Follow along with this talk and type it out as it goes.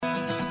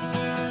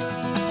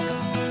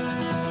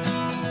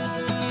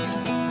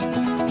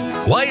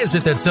Why is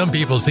it that some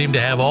people seem to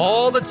have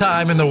all the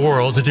time in the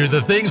world to do the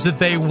things that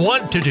they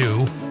want to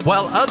do,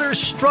 while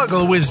others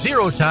struggle with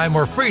zero time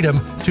or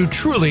freedom to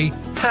truly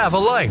have a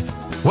life?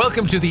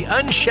 Welcome to the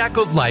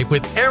Unshackled Life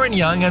with Aaron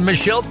Young and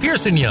Michelle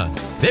Pearson Young.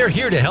 They're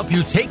here to help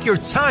you take your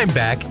time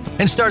back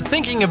and start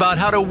thinking about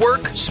how to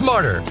work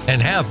smarter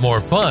and have more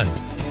fun.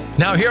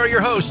 Now here are your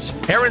hosts,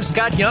 Aaron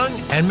Scott Young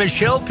and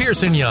Michelle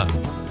Pearson Young.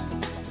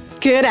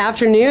 Good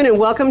afternoon and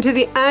welcome to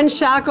the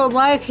Unshackled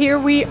Life. Here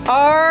we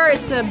are.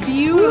 It's a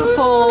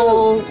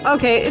beautiful,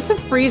 it's a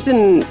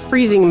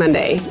freezing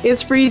Monday.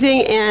 It's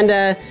freezing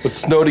and it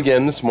snowed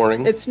again this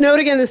morning. It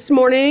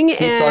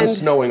starts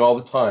snowing all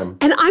the time.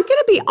 And I'm going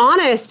to be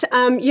honest,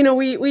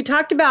 we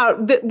talked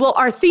about,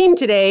 our theme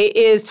today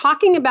is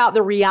talking about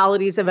the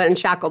realities of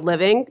unshackled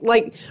living.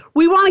 Like,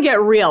 we want to get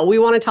real. We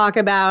want to talk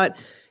about,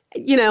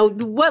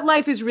 what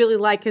life is really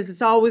like, because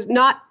it's always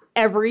not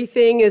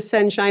everything is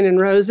sunshine and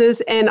roses.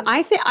 And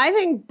I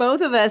think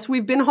both of us,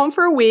 we've been home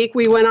for a week.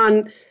 We went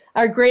on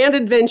our grand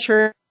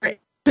adventure,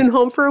 been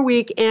home for a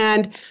week,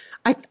 and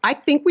I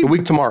think we a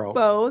week tomorrow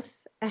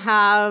both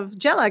have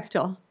jet lag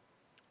still.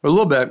 A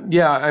little bit.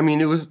 Yeah. I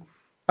mean,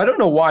 I don't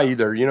know why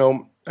either,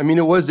 it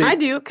was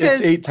it's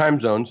 8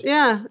 time zones.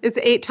 Yeah, it's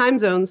 8 time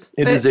zones.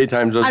 It is 8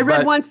 time zones. I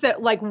read once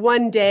that like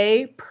one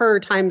day per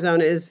time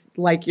zone is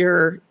like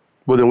your...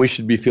 Well, then we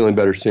should be feeling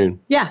better soon.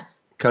 Yeah.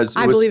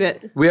 I believe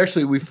it.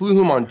 We flew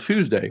home on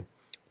Tuesday,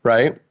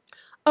 right?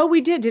 Oh,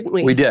 we did, didn't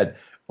we? We did.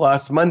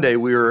 Last Monday,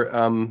 we were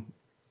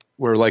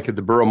like at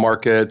the borough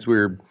markets. We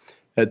were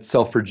at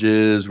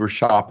Selfridges. We're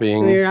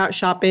shopping. We were out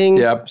shopping.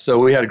 Yep. So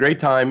we had a great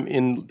time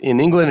in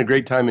England, a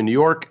great time in New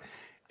York.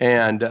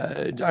 And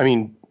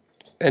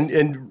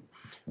and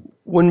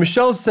when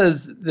Michelle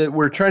says that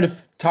we're trying to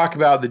talk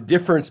about the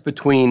difference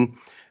between,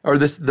 or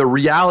the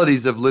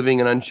realities of living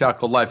an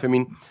unshackled life,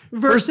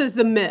 versus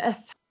the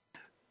myth.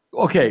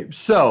 Okay,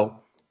 so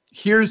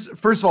here's,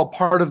 first of all,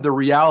 part of the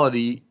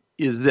reality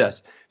is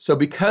this. So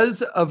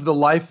because of the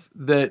life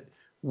that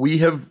we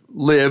have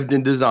lived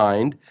and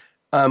designed,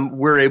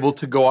 we're able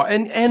to go out,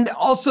 and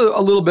also a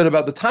little bit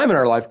about the time in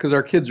our life because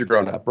our kids are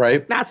grown up,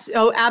 right?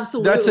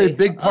 Absolutely. That's a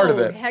big part of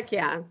it. Heck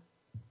yeah.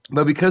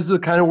 But because of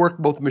the kind of work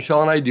both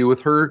Michelle and I do with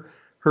her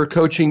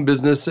coaching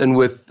business and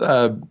with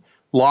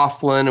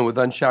Laughlin and with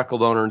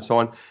Unshackled Owner and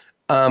so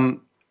on,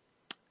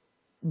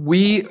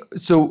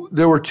 so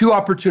there were 2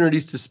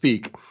 opportunities to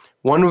speak.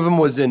 One of them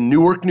was in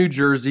Newark, New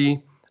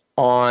Jersey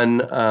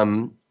on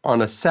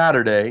a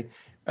Saturday,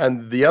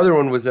 and the other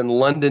one was in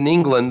London,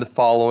 England the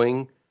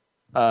following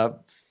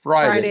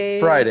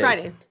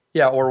Friday.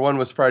 Yeah, or one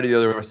was Friday, the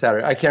other was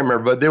Saturday. I can't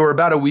remember, but they were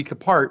about a week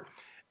apart.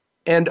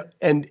 And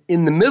in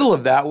the middle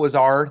of that was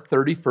our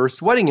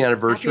 31st wedding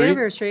anniversary. Happy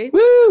anniversary.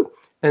 Woo!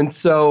 And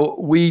so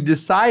we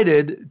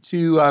decided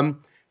to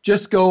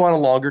just go on a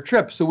longer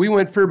trip. So we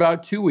went for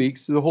about 2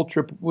 weeks. So the whole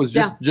trip was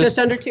just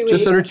under 2 weeks.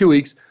 Just under 2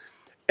 weeks.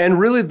 And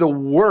really the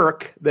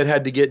work that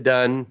had to get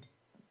done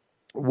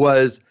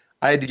was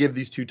I had to give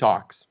these 2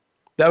 talks.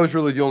 That was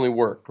really the only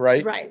work,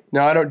 right? Right.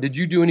 Now, did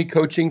you do any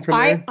coaching from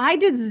there? I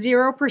did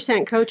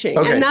 0% coaching.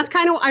 Okay. And that's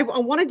kind of, I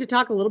wanted to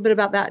talk a little bit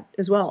about that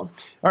as well.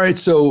 All right.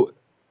 So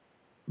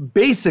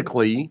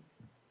basically,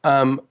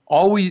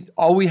 all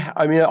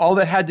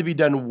that had to be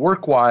done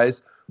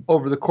work-wise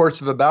over the course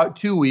of about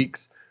 2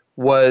 weeks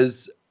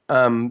was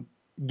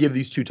give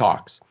these 2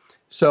 talks.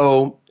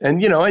 So,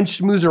 and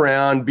schmooze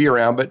around, be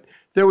around, but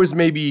there was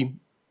maybe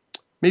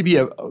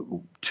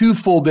 2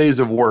 full days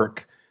of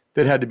work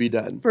that had to be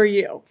done. For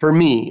you. For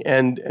me,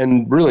 and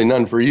really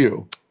none for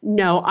you.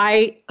 No,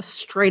 I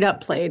straight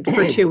up played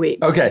for 2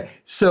 weeks. Okay,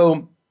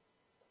 so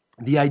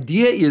the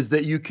idea is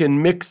that you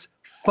can mix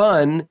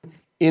fun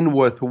in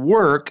with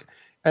work,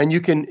 and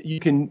you can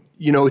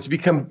to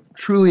become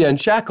truly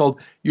unshackled,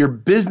 your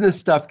business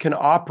stuff can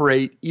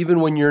operate even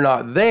when you're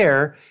not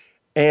there,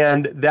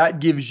 and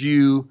that gives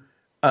you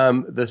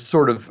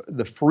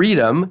the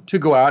freedom to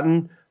go out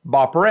and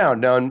bop around.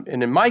 Now, and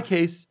in my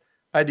case,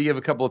 I had to give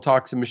a couple of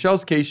talks. In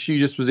Michelle's case, she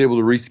just was able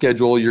to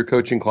reschedule your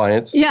coaching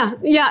clients.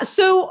 Yeah.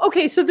 So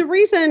the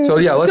reason. So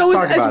let's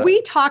talk about it. As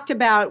we talked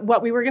about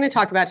what we were going to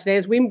talk about today,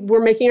 as we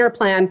were making our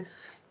plan,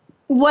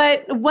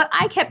 what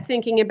I kept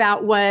thinking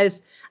about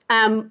was.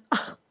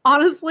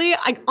 Honestly,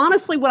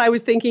 what I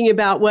was thinking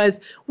about was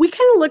we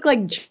kind of look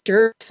like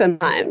jerks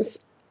sometimes.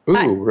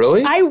 Ooh,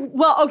 really?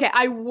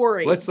 I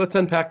worry. Let's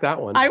unpack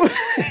that one.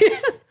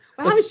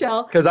 Well,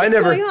 Michelle, because I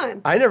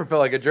never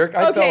felt like a jerk.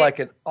 I felt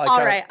like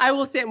all right, I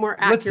will say it more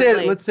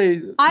accurately. Let's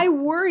say. I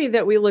worry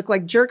that we look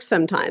like jerks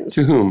sometimes.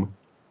 To whom?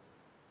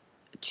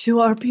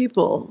 To our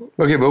people.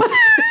 Okay, but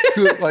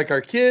to like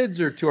our kids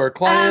or to our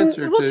clients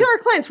or to our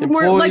clients. When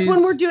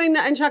we're doing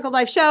the Unshackled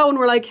Life show and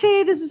we're like,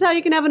 hey, this is how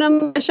you can have an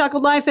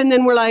unshackled life, and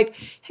then we're like,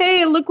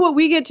 hey, look what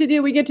we get to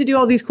do. We get to do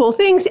all these cool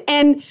things.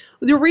 And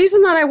the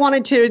reason that I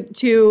wanted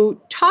to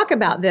talk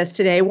about this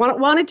today,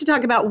 wanted to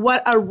talk about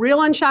what a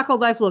real unshackled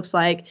life looks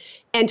like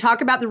and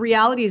talk about the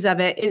realities of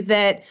it, is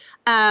that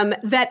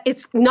that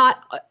it's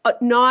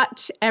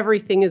not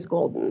everything is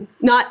golden.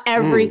 Not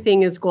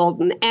everything is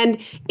golden, and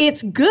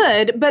it's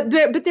good, but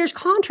there's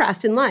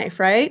contrast in life,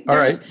 right? All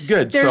right,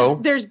 good.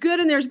 There's good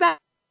and there's bad.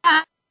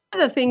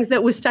 One of the things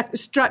that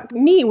struck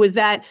me was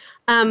that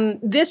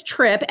this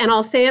trip, and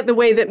I'll say it the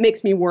way that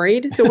makes me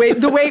worried, the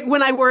way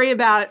when I worry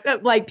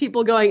about like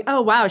people going,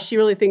 oh wow, she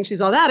really thinks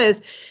she's all that,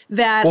 is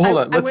that. Well, hold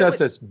on. Let's ask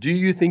this. Do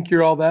you think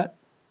you're all that?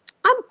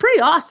 I'm pretty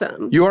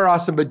awesome. You are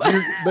awesome, but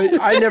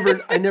I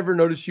never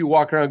noticed you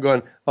walk around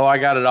going, oh, I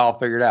got it all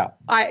figured out.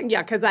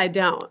 Because I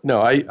don't.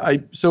 No,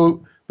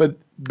 but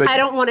I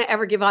don't want to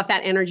ever give off that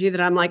energy that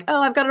I'm like,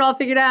 oh, I've got it all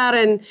figured out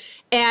and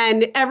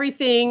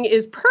everything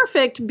is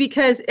perfect,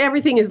 because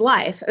everything is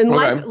life, and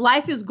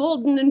life is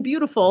golden and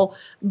beautiful,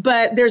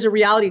 but there's a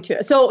reality to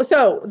it. So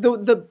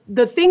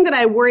the thing that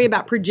I worry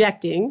about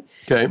projecting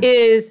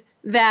is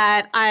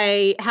that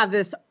I have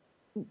this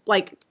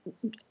like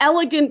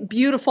elegant,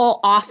 beautiful,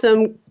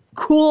 awesome,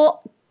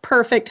 cool,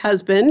 perfect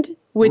husband,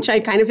 which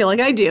I kind of feel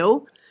like I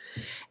do.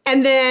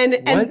 And then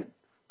what?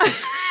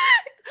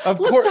 Let's talk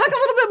a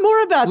little bit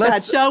more about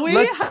that, shall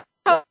we?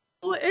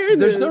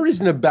 There's no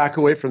reason to back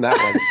away from that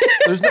one.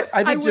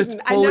 I think just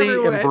fully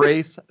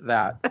embrace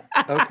that.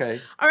 Okay.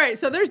 All right.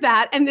 So there's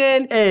that. And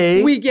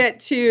then we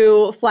get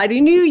to fly to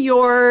New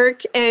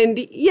York. And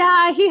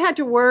yeah, he had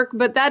to work,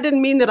 but that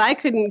didn't mean that I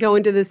couldn't go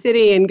into the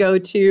city and go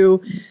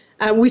to.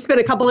 We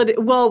spent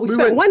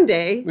one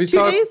day, 2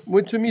 days.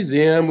 Went to a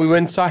museum. We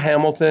went and saw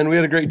Hamilton. We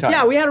had a great time.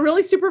 Yeah, we had a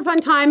really super fun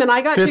time, and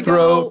I got to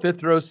go.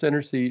 Fifth row,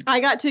 center seat. I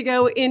got to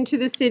go into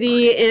the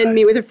city and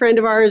meet with a friend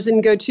of ours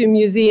and go to a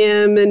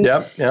museum, and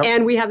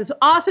and we had this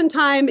awesome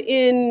time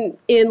in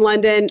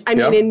London.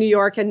 In New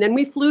York, and then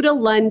we flew to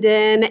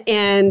London,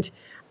 and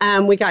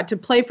we got to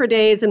play for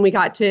days, and we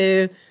got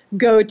to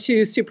go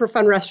to super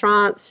fun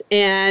restaurants,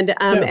 and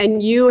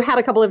you had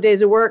a couple of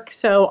days of work,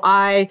 so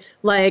I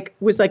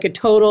was like a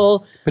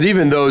total. But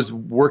even those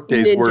work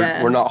days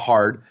were not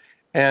hard,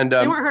 and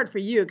they weren't hard for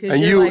you because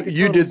you're like a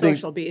total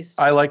social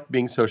beast. I like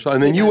being social,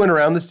 and then you went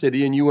around the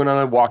city and you went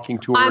on a walking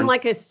tour. I'm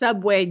like a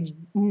subway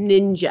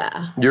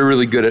ninja. You're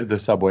really good at the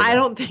subway. I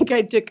don't think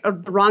I took the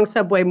wrong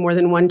subway more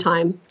than one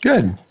time.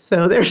 Good.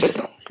 So there's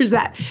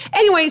that.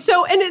 Anyway,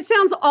 and it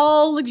sounds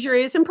all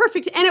luxurious and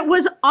perfect, and it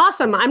was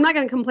awesome. I'm not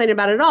going to complain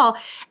about it at all.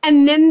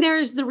 And then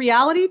there's the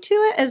reality to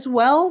it as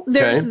well.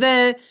 There's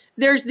the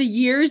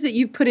years that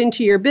you've put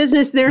into your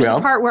business. There's the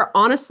part where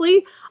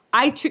honestly,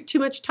 I took too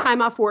much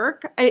time off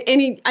work.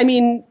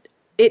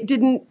 It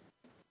didn't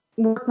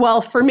work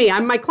well for me.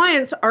 My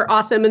clients are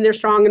awesome and they're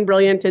strong and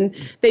brilliant and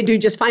they do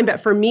just fine. But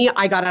for me,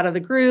 I got out of the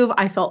groove.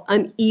 I felt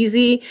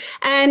uneasy.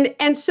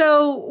 And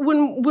so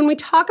when we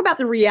talk about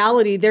the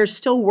reality, there's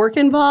still work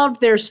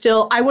involved.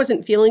 I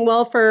wasn't feeling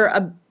well for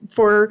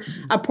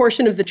a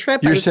portion of the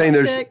trip. You're saying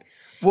there's sick.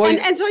 Well,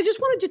 and so I just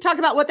wanted to talk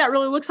about what that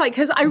really looks like,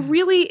 because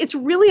it's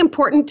really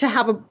important to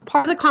have a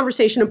part of the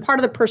conversation and part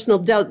of the personal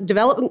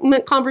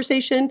development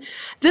conversation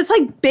that's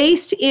like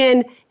based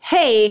in,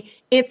 hey,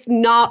 it's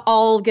not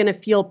all going to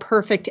feel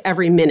perfect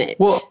every minute.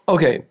 Well,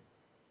 okay.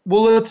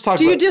 Well, let's talk.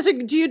 Do you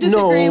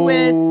disagree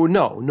with?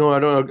 No,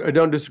 I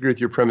don't disagree with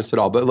your premise at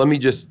all. But let me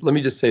just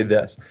say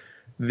this: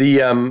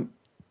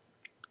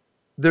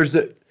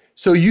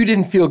 so you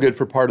didn't feel good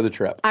for part of the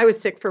trip. I was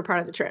sick for part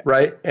of the trip.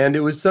 Right, and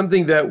it was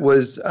something that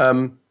was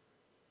it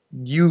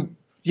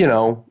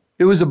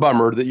was a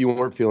bummer that you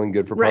weren't feeling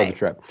good for part of the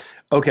trip.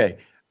 Okay.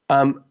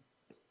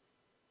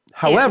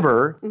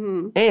 However,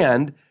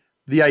 and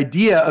the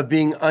idea of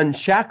being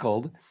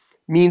unshackled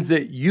means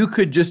that you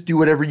could just do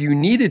whatever you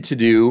needed to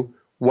do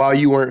while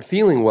you weren't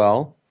feeling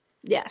well.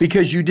 Yes.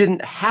 Because you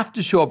didn't have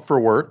to show up for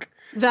work.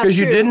 Because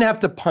you didn't have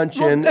to punch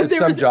in at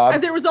some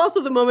job. There was also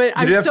the moment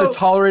you didn't have to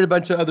tolerate a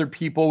bunch of other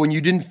people when you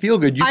didn't feel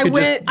good. I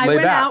went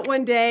out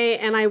one day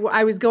and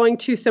I was going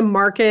to some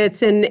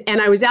markets and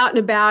I was out and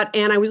about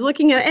and I was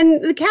looking at,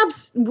 and the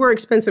cabs were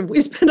expensive.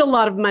 We spent a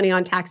lot of money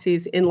on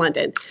taxis in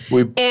London.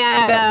 We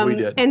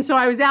did. And so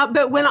I was out,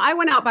 but when I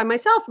went out by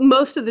myself,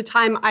 most of the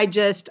time I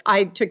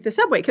took the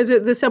subway, because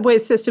the subway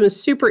system is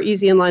super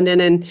easy in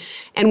London, and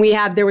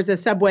there was a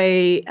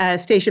subway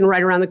station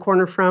right around the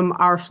corner from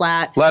our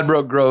flat.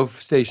 Ladbroke Grove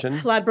Station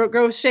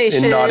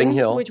in Notting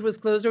Hill, which was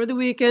closed over the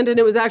weekend, and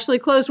it was actually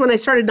closed when I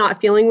started not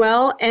feeling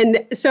well.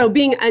 And so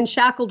being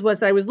unshackled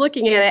was, I was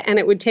looking at it and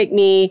it would take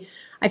me,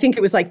 I think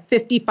it was like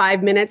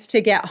 55 minutes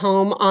to get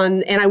home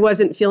and I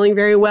wasn't feeling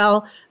very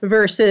well,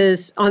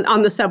 versus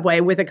on the subway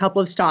with a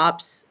couple of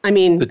stops. I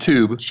mean, the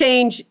tube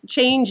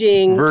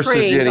changing versus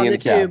trains on the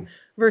tube. Cab.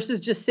 Versus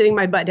just sitting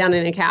my butt down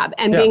in a cab.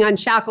 And being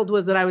unshackled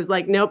was that I was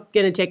like, nope,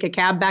 going to take a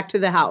cab back to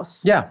the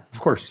house. Yeah,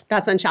 of course.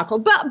 That's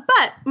unshackled. But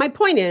my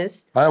point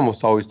is, I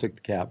almost always took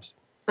the cabs.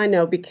 I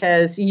know,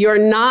 because you're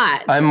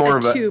not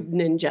a tube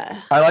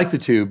ninja. I like the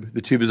tube.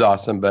 The tube is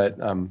awesome, but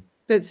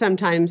that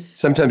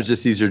sometimes it's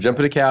just easier to jump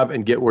in a cab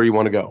and get where you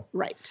want to go.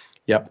 Right.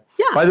 Yep.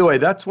 Yeah. By the way,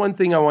 that's one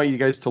thing I want you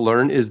guys to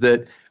learn, is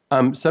that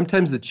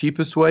sometimes the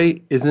cheapest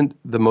way isn't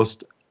the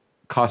most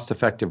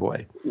cost-effective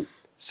way.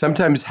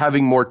 Sometimes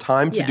having more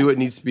time to do what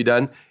needs to be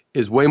done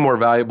is way more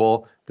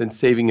valuable than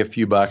saving a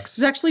few bucks.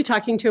 I was actually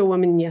talking to a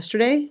woman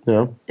yesterday,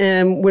 Yeah.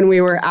 when we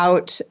were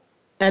out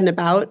and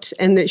about,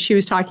 and that she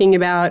was talking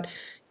about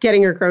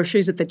getting her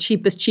groceries at the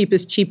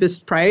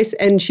cheapest price.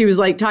 And she was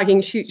like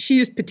she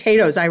used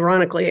potatoes,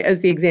 ironically, as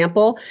the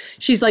example.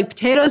 She's like,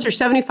 potatoes are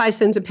 75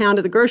 cents a pound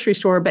at the grocery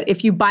store, but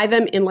if you buy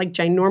them in like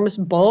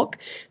ginormous bulk,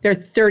 they're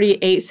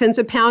 38 cents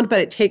a pound, but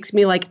it takes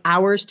me like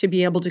hours to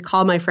be able to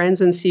call my friends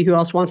and see who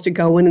else wants to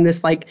go in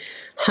this like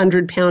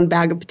 100-pound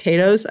bag of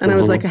potatoes. And I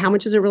was like, how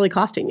much is it really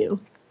costing you?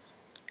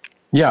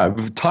 Yeah,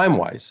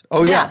 time-wise.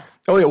 Oh, yeah.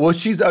 Oh, yeah. Well,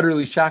 she's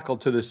utterly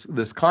shackled to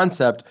this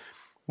concept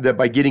that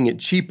by getting it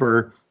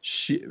cheaper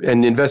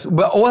and invest.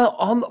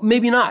 Well,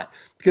 maybe not,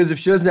 because if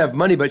she doesn't have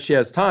money but she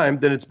has time,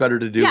 then it's better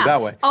to do it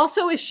that way.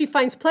 Also, if she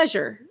finds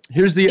pleasure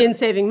in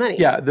saving money.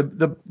 Yeah.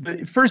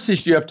 The first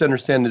issue you have to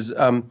understand is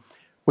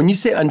when you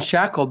say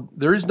unshackled,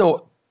 there is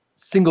no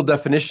single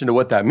definition of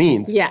what that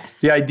means. Yes.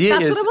 The idea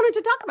That's is what I wanted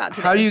to talk about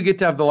today. How do you get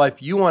to have the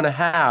life you want to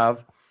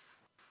have?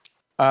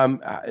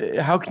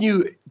 How can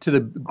you, to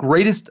the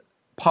greatest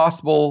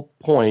possible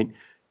point,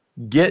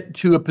 get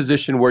to a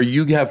position where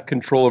you have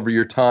control over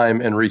your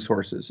time and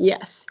resources?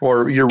 Yes.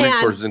 Or your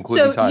resources,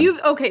 including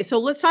time. So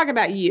let's talk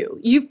about you.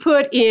 You've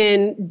put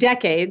in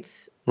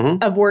decades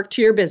of work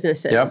to your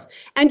businesses. Yep.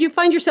 And you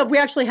find yourself, we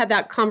actually had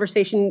that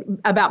conversation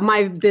about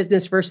my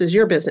business versus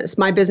your business.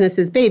 My business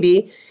is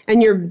baby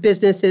and your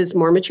business is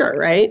more mature,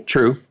 right?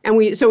 True. And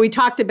we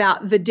talked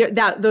about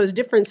those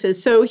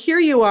differences. So here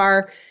you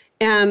are,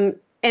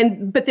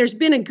 but there's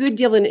been a good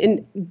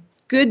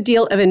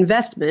deal of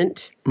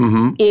investment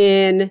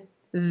in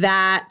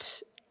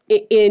that,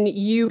 in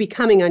you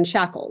becoming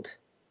unshackled.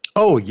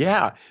 Oh,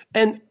 yeah.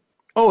 And,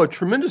 a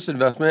tremendous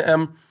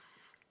investment.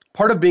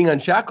 Part of being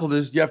unshackled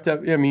is you have to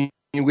have,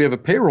 we have a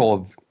payroll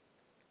of,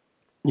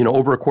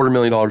 over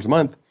 $250,000 a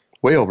month,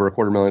 way over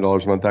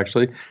 $250,000 a month,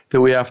 actually, that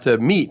we have to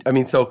meet.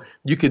 So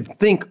you could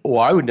think,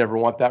 I would never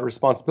want that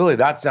responsibility.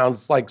 That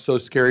sounds like so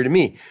scary to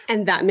me.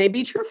 And that may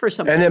be true for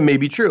some people. And it may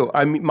be true.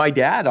 My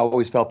dad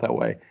always felt that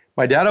way.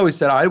 My dad always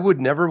said, I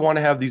would never want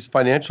to have these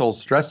financial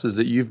stresses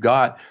that you've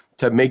got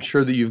to make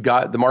sure that you've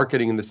got the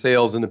marketing and the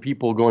sales and the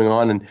people going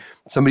on and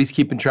somebody's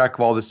keeping track of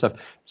all this stuff.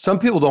 Some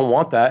people don't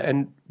want that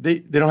and they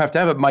don't have to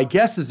have it. My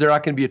guess is they're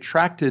not going to be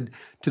attracted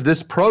to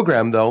this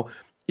program, though,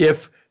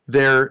 if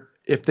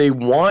they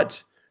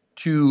want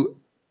to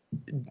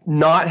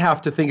not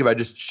have to think about it,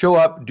 just show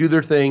up, do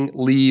their thing,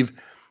 leave.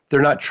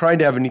 They're not trying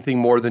to have anything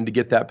more than to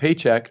get that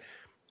paycheck.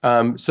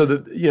 So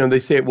that, they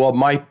say, well,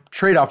 my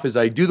trade-off is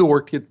I do the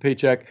work to get the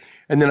paycheck,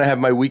 and then I have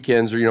my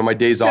weekends or, my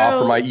days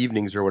off or my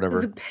evenings or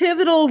whatever. The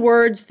pivotal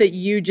words that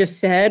you just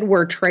said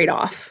were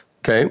trade-off.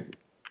 Okay.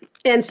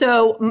 And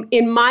so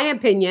in my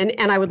opinion,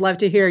 and I would love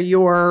to hear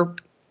your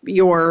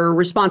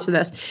response to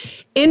this,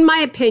 in my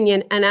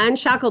opinion, an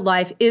unshackled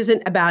life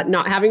isn't about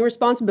not having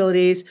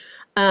responsibilities.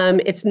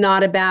 It's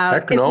not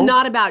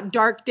about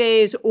dark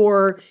days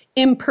or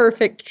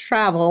imperfect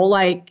travel,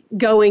 like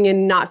going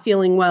and not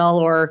feeling well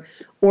or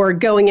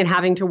going and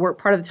having to work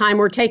part of the time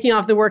or taking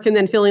off the work and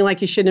then feeling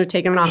like you shouldn't have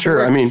taken off the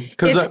work. Sure,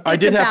 because I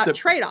did have to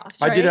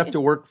trade-offs, right? I did have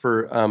to work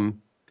for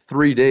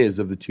 3 days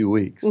of the 2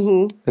 weeks,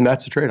 and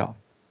that's a trade-off.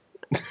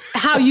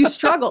 How you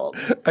struggled.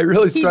 I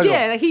really struggled. He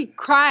did. He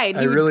cried.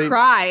 He would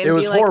cry. And it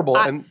was horrible.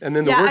 And then the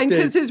work days. Yeah, and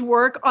because his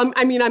work, I'm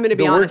going to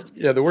be honest.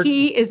 Yeah, the work.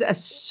 He is a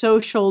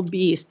social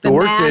beast. The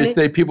work days,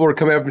 people were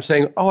coming up and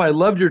saying, I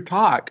loved your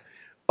talk.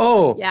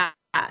 Oh, yeah.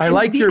 I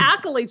like your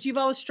accolades. You've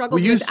always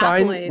struggled with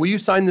accolades. Will you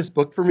sign this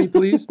book for me,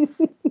 please?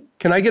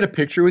 Can I get a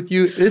picture with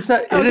you? It is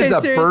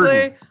a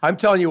burden. I'm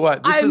telling you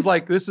what,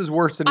 this is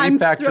worse than any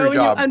factory job. I'm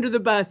throwing him under the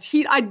bus.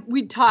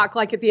 We'd talk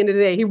like at the end of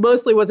the day. He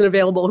mostly wasn't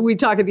available. We'd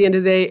talk at the end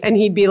of the day, and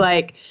he'd be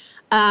like,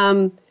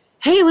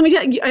 "Hey, let me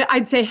tell you."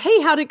 I'd say,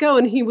 "Hey, how'd it go?"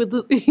 And he would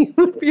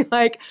be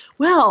like,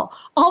 "Well,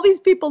 all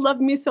these people love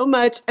me so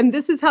much, and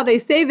this is how they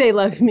say they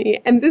love me,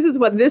 and this is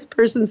what this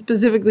person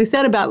specifically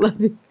said about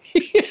loving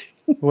me."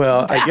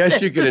 Well, I guess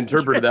you could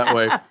interpret it that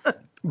way.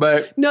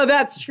 But no,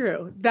 that's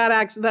true.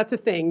 That's a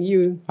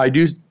thing.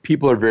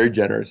 People are very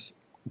generous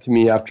to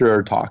me after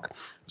our talk.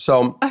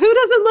 So who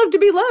doesn't love to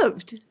be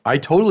loved? I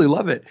totally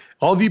love it.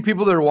 All of you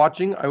people that are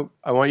watching,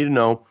 I want you to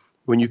know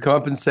when you come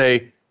up and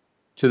say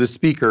to the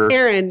speaker,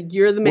 Aaron,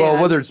 you're the man.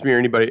 Well, whether it's me or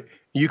anybody,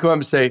 you come up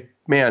and say,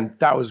 man,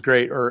 that was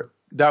great, or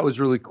that was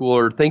really cool,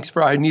 or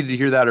I needed to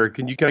hear that, or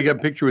can I get a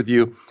picture with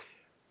you?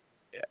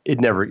 It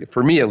never,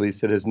 for me at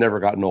least, it has never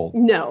gotten old.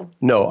 No,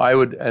 I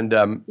would, and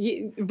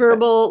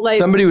verbal, like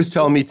somebody was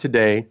telling me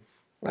today,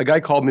 a guy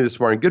called me this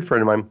morning, a good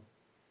friend of mine,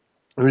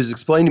 who was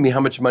explaining to me how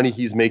much money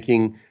he's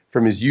making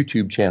from his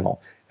YouTube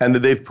channel, and that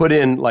they've put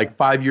in like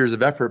 5 years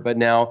of effort, but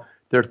now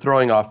they're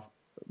throwing off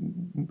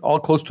all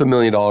close to $1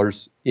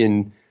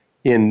 million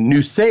in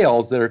new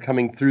sales that are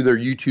coming through their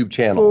YouTube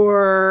channel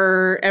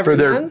for every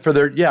month?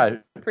 Per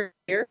year,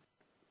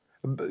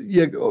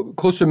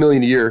 close to $1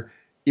 million a year.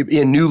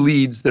 In new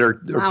leads that are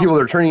people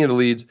that are turning into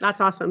leads.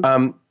 That's awesome.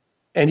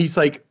 And he's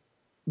like,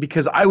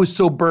 because I was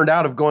so burned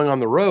out of going on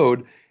the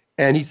road,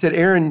 and he said,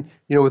 Aaron,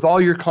 with all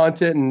your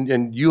content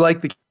and you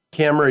like the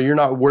camera. You're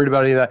not worried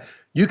about any of that.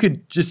 You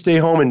could just stay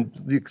home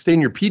and stay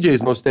in your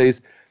PJs most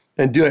days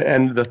and do it.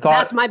 And the thought,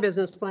 that's my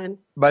business plan.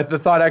 But the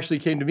thought actually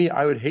came to me,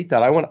 I would hate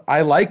that.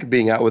 I like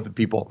being out with the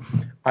people.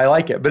 I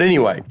like it. But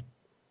anyway.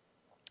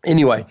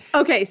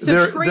 Okay,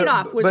 so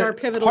trade-off was our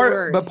pivotal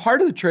word. But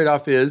part of the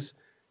trade-off is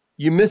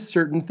you miss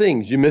certain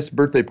things. You miss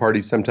birthday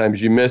parties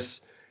sometimes. You miss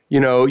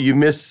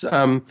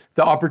the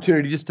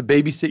opportunity just to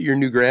babysit your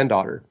new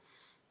granddaughter.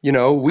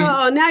 Now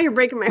you're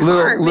breaking my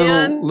heart,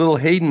 man. Little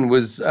Hayden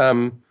was,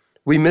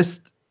 we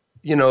missed,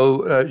 she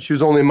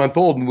was only a month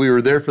old, and we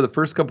were there for the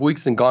first couple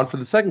weeks and gone for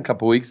the second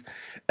couple weeks.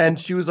 And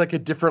she was like a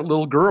different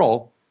little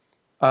girl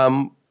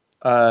when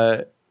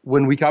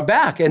we got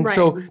back. And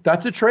so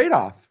that's a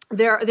trade-off.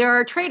 There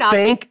are trade-offs.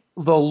 Thank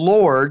the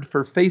Lord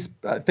for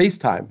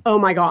FaceTime. Oh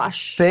my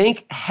gosh!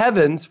 Thank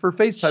heavens for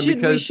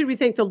FaceTime. Should we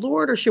thank the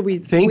Lord, or should we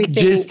thank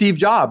Steve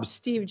Jobs?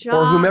 Steve Jobs,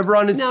 or whomever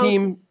on his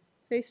team.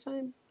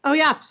 FaceTime. Oh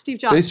yeah, Steve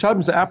Jobs.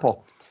 FaceTime's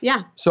Apple.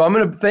 Yeah. So I'm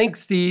going to thank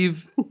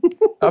Steve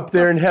up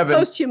there in heaven.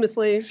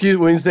 Posthumously. Excuse me,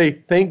 when you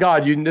say thank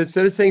God, you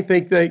instead of saying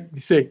thank,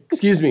 you say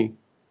excuse me,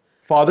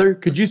 Father.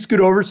 Could you scoot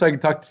over so I can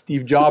talk to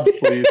Steve Jobs,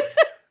 please?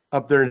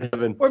 Up there in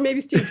heaven. Or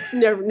maybe Steve,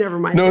 never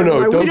mind. No,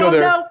 don't go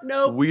there.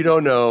 No. We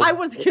don't know. I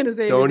wasn't going to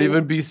say don't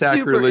even be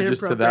sacrilegious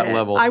to that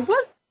level. I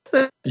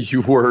wasn't.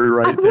 You were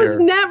right there. I was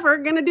never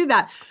going to do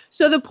that.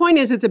 So the point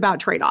is, it's about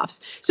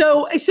trade-offs.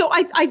 So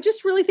I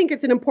just really think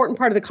it's an important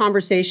part of the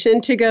conversation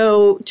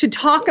to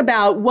talk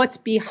about what's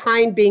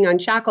behind being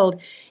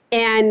unshackled.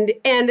 And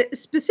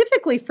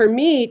specifically for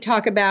me,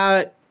 talk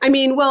about,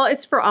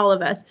 it's for all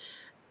of us.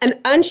 An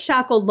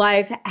unshackled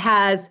life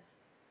has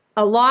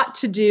a lot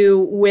to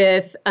do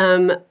with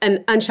an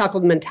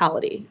unshackled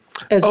mentality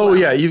as well. Oh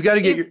yeah, you've got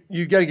to get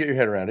your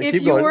head around it.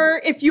 If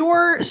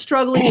you're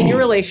struggling in your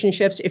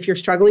relationships, if you're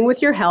struggling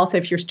with your health,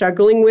 if you're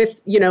struggling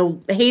with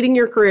hating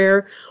your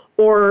career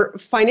or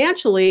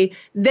financially,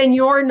 then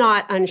you're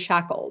not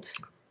unshackled.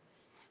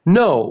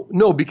 No,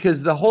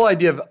 because the whole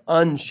idea of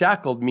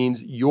unshackled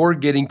means you're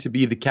getting to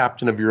be the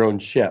captain of your own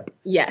ship.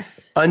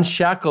 Yes.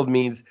 Unshackled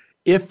means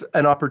if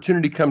an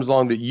opportunity comes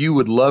along that you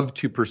would love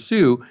to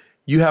pursue,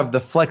 you have the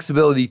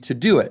flexibility to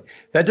do it.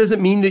 That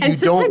doesn't mean that you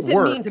don't work. And sometimes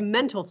it means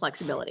mental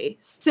flexibility,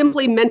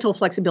 simply mental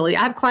flexibility.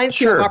 I have clients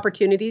who have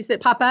opportunities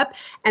that pop up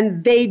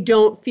and they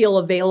don't feel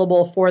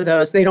available for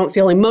those. They don't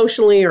feel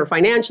emotionally or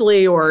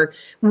financially or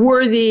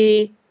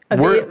worthy.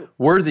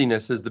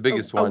 Worthiness is the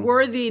biggest one.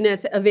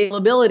 Worthiness,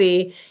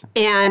 availability,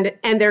 and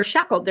they're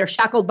shackled. They're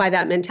shackled by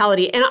that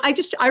mentality. And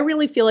I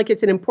really feel like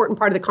it's an important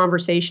part of the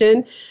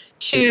conversation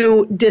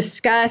to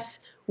discuss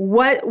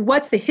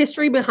what's the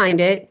history behind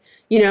it.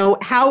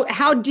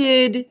 How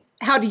do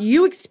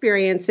you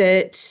experience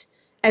it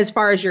as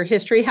far as your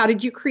history? How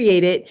did you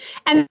create it?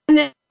 And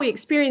then we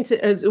experience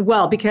it as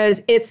well,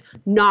 because it's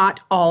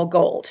not all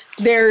gold.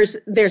 There's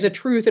a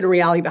truth and a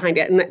reality behind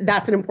it, and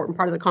that's an important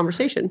part of the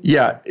conversation.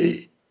 Yeah,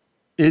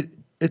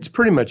 it's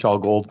pretty much all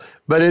gold,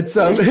 but it's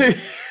my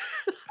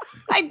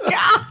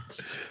gosh.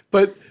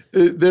 But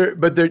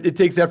it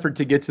takes effort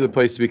to get to the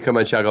place to become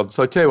unshackled.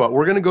 So I tell you what,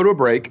 we're going to go to a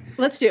break.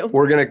 Let's do.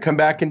 We're going to come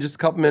back in just a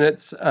couple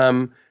minutes.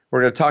 We're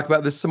going to talk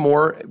about this some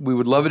more. We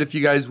would love it if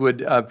you guys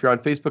would, if you're on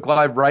Facebook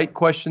Live, write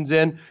questions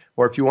in,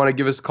 or if you want to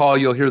give us a call,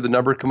 you'll hear the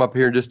number come up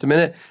here in just a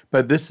minute.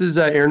 But this is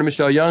Aaron and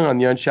Michelle Young on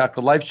the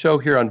Unshackled Life Show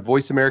here on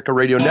Voice America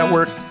Radio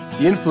Network,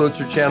 the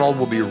Influencer Channel.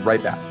 We'll be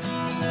right back.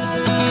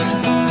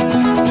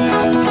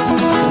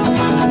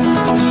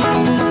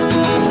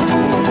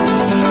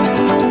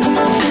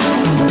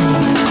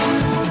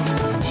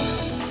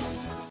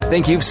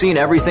 Think you've seen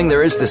everything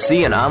there is to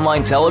see in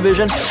online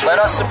television? Let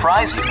us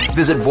surprise you.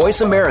 Visit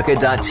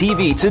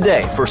voiceamerica.tv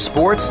today for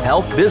sports,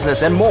 health,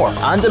 business, and more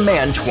on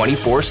demand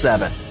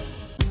 24/7.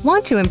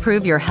 Want to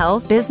improve your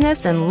health,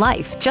 business, and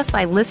life just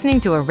by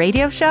listening to a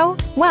radio show?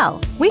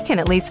 Well, we can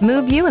at least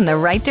move you in the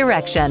right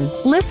direction.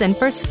 Listen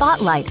for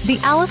Spotlight, the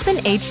Allison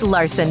H.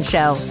 Larson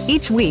Show.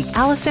 Each week,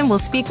 Allison will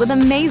speak with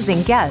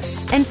amazing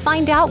guests and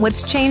find out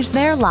what's changed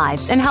their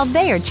lives and how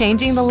they are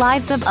changing the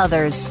lives of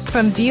others.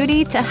 From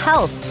beauty to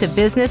health to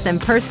business and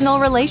personal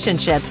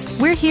relationships,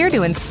 we're here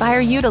to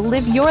inspire you to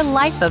live your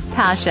life of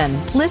passion.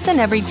 Listen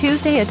every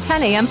Tuesday at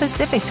 10 a.m.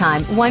 Pacific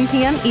Time, 1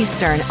 p.m.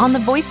 Eastern on the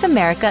Voice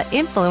America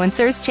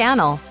Influencers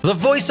Channel. The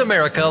Voice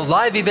America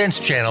Live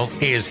Events Channel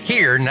is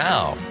here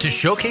now to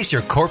showcase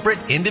your corporate,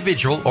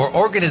 individual, or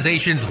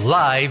organization's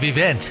live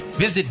event.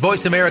 Visit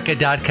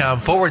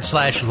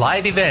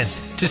voiceamerica.com/live events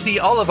to see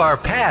all of our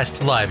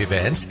past live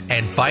events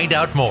and find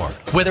out more.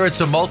 Whether it's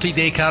a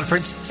multi-day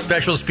conference,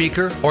 special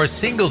speaker, or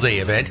single-day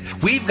event,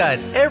 we've got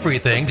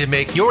everything to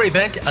make your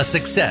event a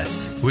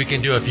success. We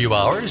can do a few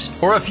hours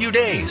or a few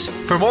days.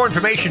 For more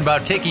information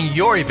about taking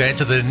your event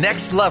to the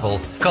next level,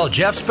 call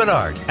Jeff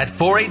Spinard at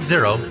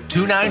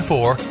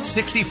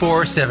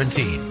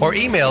 480-294-6417 or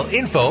email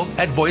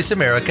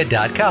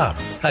info@voiceamerica.com.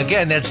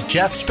 Again, that's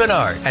Jeff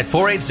Spinard at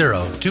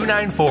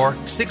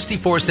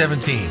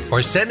 480-294-6417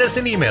 or send us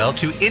an email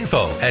to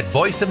info at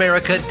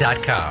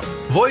voiceamerica.com.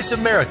 Voice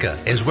America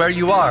is where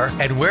you are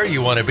and where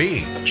you want to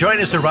be. Join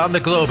us around the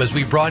globe as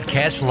we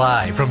broadcast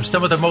live from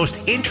some of the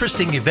most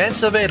interesting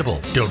events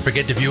available. Don't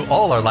forget to view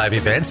all our live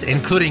events,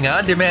 including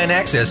on-demand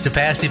access to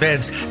past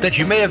events that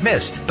you may have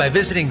missed by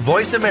visiting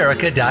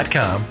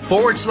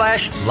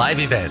voiceamerica.com/live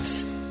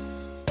events.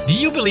 Do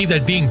you believe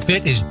that being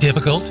fit is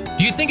difficult?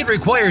 Do you think it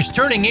requires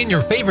turning in your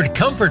favorite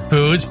comfort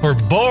foods for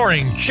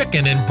boring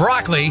chicken and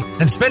broccoli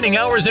and spending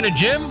hours in a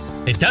gym?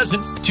 It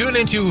doesn't. Tune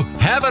into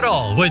Have It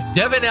All with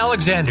Devin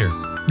Alexander.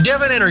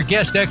 Devin and her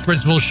guest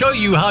experts will show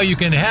you how you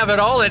can have it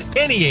all at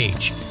any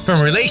age,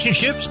 from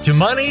relationships to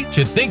money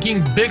to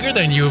thinking bigger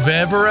than you've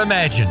ever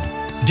imagined.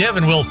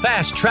 Devin will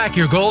fast-track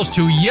your goals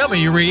to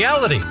yummy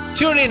reality.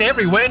 Tune in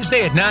every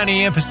Wednesday at 9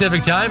 a.m.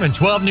 Pacific Time and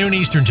 12 noon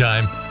Eastern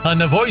Time on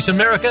the Voice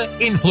America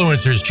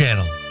Influencers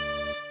Channel.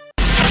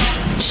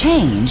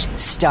 Change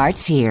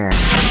starts here.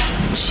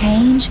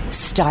 Change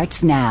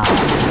starts now.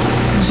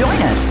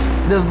 Join us,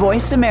 the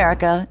Voice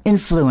America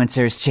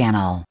Influencers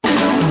Channel.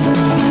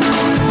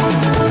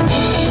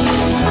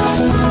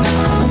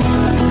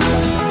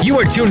 You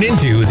are tuned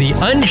into The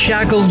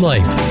Unshackled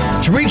Life.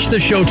 To reach the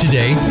show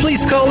today,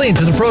 please call in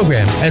to the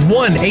program at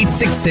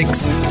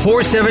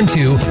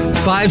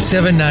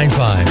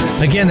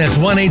 1-866-472-5795. Again, that's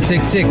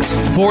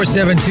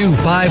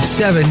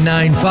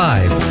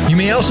 1-866-472-5795. You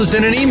may also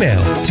send an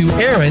email to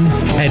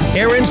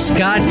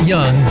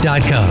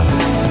Aaron@aaronscottyoung.com.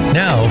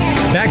 Now,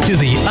 back to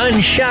The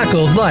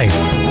Unshackled Life.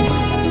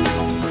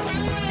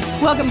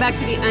 Welcome back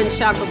to The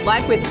Unshackled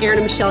Life with Aaron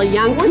and Michelle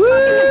Young. We're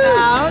talking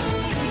about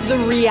the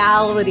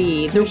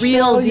reality, the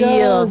real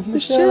deal.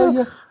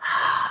 Michelle.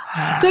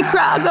 The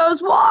crowd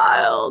goes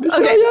wild.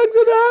 Okay.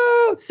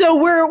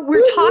 So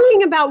we're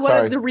talking about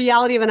what the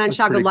reality of an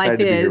unshackled life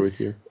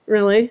is.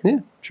 Really? Yeah,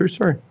 true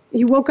story.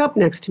 You woke up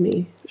next to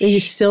me. Are you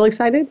still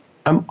excited?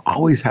 I'm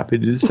always happy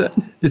to do that.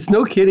 It's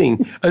no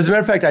kidding. As a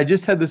matter of fact, I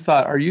just had this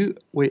thought.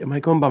 Am I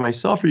going by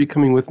myself or are you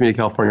coming with me to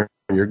California?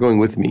 You're going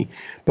with me.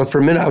 But for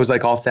a minute, I was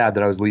like all sad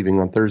that I was leaving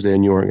on Thursday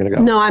and you weren't going to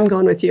go. No, I'm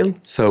going with you.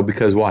 So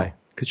because why?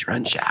 Because you're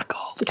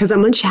unshackled. Because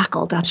I'm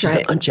unshackled. That's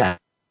right. Unshackled.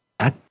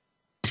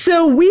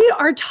 So we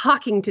are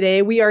talking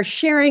today. We are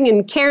sharing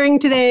and caring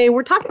today.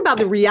 We're talking about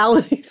the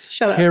realities.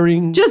 Shut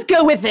Caring. up. Just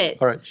go with it.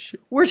 All right.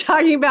 We're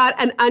talking about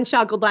an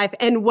unshackled life.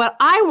 And what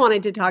I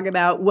wanted to talk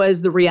about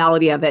was the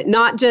reality of it.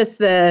 Not just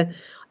the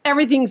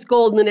everything's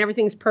golden and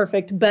everything's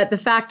perfect, but the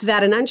fact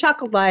that an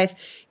unshackled life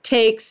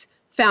takes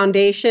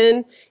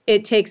foundation,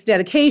 it takes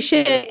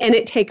dedication, and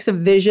it takes a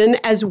vision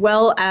as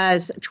well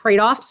as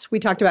trade-offs. We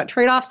talked about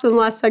trade-offs in the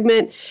last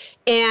segment.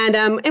 And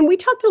we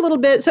talked a little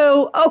bit.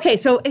 So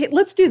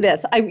let's do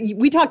this.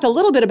 We talked a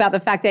little bit about the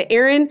fact that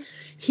Aaron,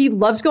 he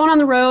loves going on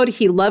the road.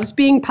 He loves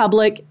being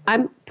public. Look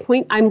at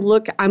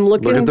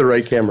the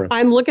right camera.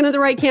 I'm looking at the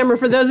right camera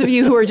for those of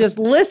you who are just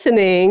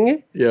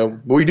listening. Yeah,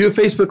 we do a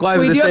Facebook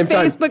Live at the same time. We do a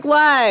Facebook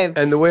Live.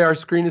 And the way our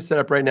screen is set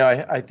up right now,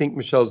 I think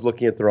Michelle's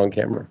looking at the wrong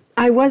camera.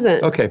 I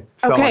wasn't. Okay.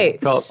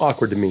 Felt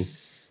awkward to me.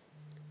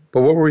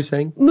 But what were we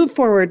saying? Move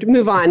forward,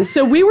 move on.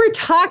 So we were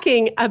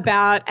talking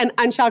about an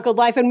unshackled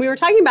life, and we were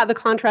talking about the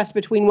contrast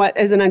between what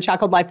is an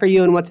unshackled life for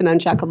you and what's an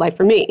unshackled life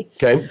for me.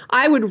 Okay.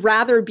 I would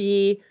rather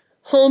be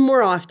home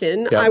more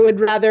often. Yeah. I would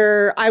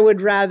rather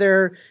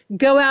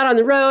go out on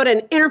the road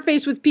and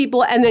interface with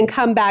people and then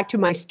come back to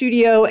my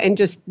studio and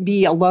just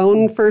be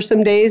alone for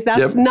some days.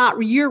 That's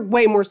you're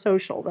way more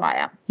social than I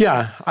am.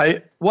 Yeah.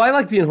 I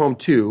like being home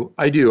too.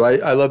 I do.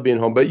 I love being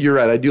home, but you're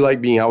right. I do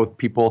like being out with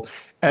people.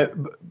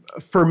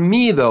 For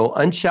me, though,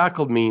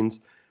 unshackled means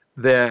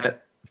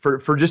that,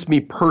 for just me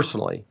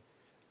personally,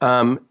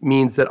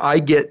 means that I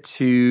get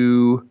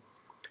to,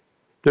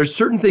 there's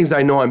certain things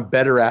I know I'm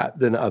better at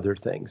than other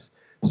things.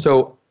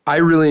 So I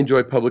really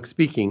enjoy public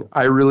speaking.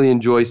 I really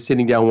enjoy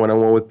sitting down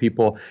one-on-one with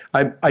people.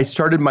 I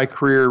started my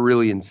career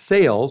really in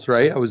sales,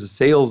 right? I was a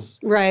sales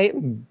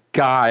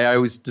guy.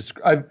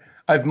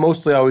 I've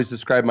mostly always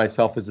described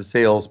myself as a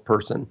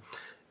salesperson.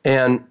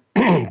 And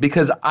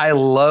because I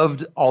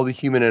loved all the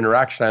human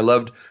interaction. I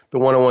loved the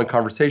one-on-one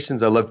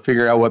conversations. I loved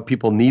figuring out what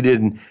people needed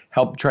and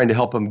trying to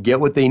help them get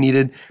what they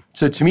needed.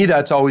 So to me,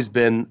 that's always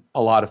been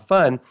a lot of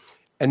fun.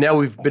 And now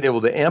we've been able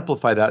to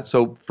amplify that.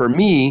 So for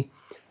me,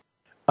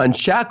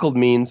 unshackled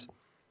means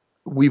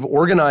we've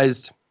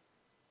organized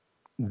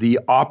the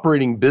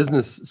operating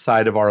business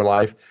side of our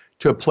life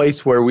to a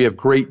place where we have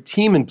great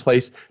team in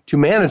place to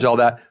manage all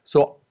that.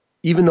 So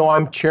even though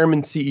I'm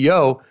chairman,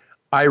 CEO,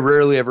 I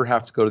rarely ever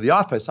have to go to the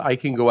office. I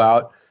can go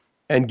out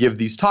and give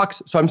these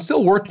talks. So I'm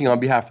still working on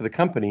behalf of the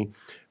company,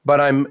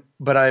 but I'm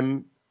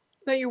doing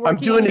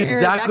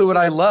exactly what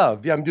I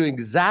love. Yeah, I'm doing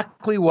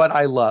exactly what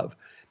I love.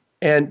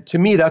 And to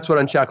me, that's what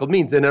unshackled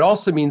means. And it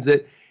also means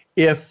that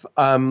if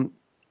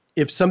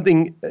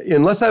something,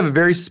 unless I have a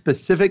very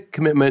specific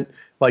commitment,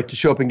 like to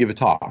show up and give a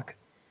talk,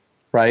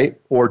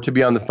 right? Or to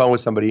be on the phone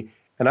with somebody,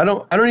 and I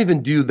don't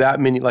even do that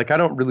many, like I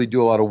don't really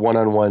do a lot of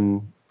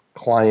one-on-one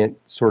client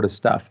sort of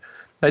stuff.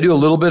 I do a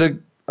little bit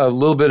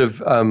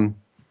of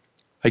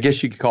I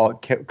guess you could call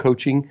it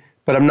coaching,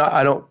 but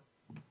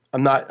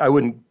I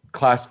wouldn't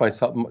classify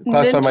myself.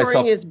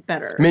 Mentoring is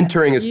better.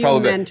 Mentoring is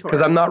probably better mentor.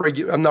 because I'm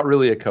not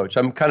really a coach.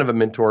 I'm kind of a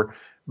mentor,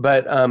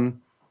 but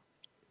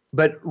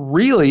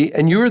really,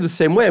 and you were the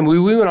same way. And we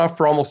went off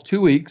for almost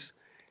 2 weeks,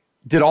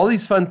 did all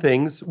these fun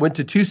things, went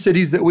to 2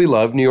 cities that we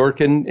love, New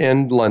York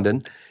and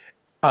London,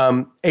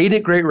 ate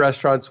at great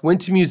restaurants,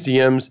 went to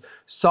museums,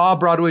 saw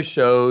Broadway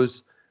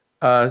shows,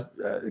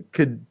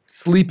 could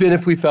sleep in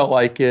if we felt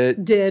like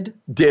it.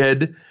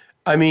 Did.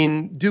 I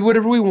mean, do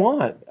whatever we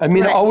want. I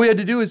mean, all we had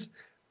to do is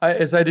I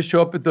had to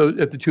show up at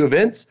the 2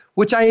 events,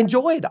 which I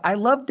enjoyed. I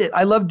loved it.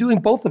 I loved doing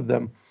both of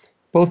them,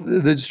 both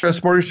the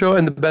Distress Mortgage Show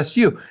and the Best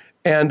You.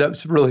 And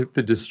it's really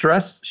the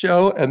Distressed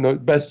Show and the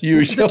Best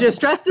You Show. The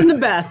Distressed and the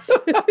Best.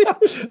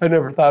 I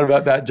never thought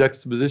about that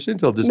juxtaposition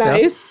until just now.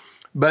 Nice.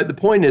 But the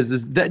point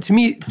is that to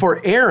me,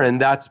 for Aaron,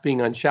 that's being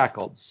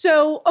unshackled.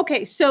 So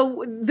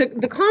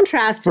the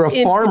contrast for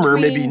a farmer,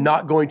 maybe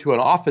not going to an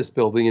office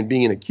building and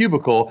being in a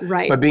cubicle,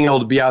 but being able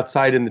to be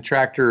outside in the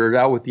tractor or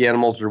out with the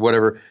animals or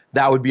whatever,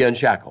 that would be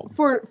unshackled.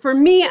 For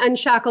me,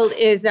 unshackled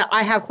is that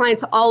I have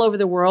clients all over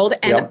the world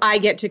and I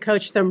get to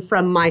coach them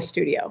from my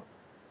studio.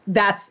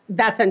 That's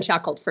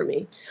unshackled for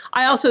me.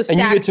 I also stack,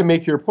 and you get to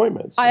make your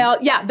appointments. I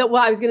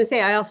was going to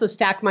say I also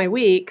stack my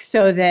week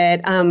so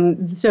that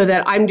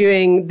I'm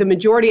doing the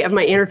majority of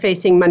my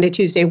interfacing Monday,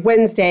 Tuesday,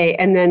 Wednesday,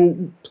 and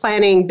then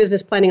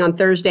business planning on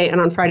Thursday, and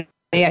on Friday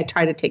I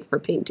try to take for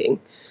painting.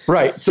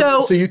 Right.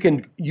 So you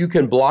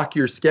can block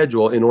your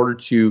schedule in order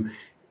to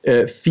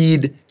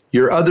feed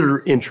your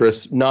other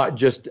interests, not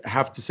just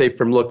have to say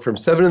from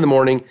 7 in the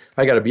morning,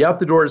 I got to be out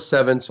the door at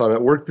 7, so I'm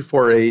at work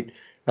before 8.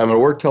 I'm going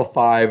to work till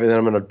 5, and then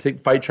I'm going to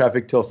fight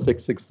traffic till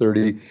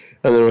 6:30, and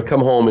then I'm going to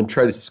come home and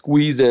try to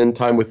squeeze in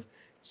time with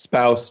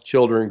spouse,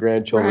 children,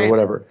 grandchildren,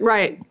 whatever.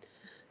 Right.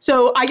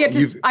 So I get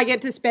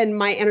to spend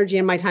my energy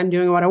and my time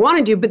doing what I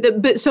want to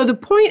do. So the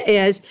point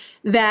is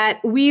that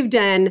we've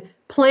done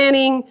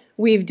planning,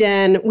 we've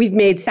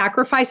made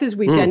sacrifices,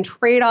 we've done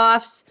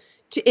trade-offs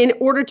in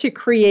order to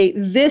create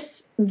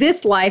this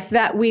life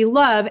that we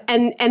love.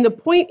 And the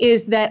point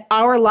is that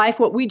our life,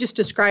 what we just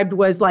described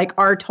was like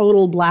our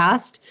total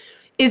blast,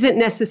 isn't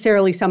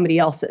necessarily somebody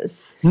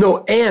else's.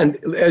 No, and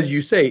as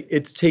you say,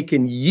 it's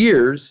taken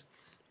years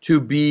to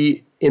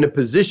be in a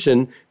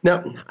position.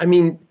 Now, I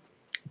mean,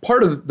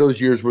 part of those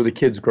years were the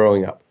kids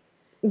growing up.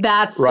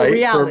 That's right?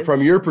 reality.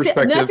 From your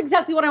perspective. That's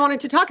exactly what I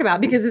wanted to talk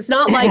about, because it's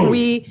not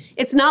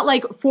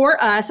like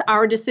for us,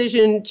 our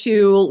decision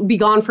to be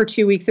gone for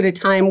 2 weeks at a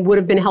time would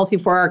have been healthy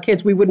for our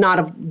kids. We would not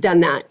have done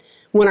that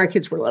when our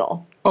kids were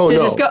little.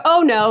 Just go,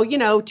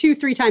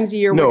 2-3 times a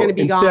year, we're going to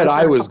be gone. Instead,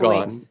 I was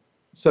gone. Weeks.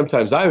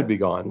 Sometimes I would be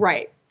gone.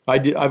 Right. I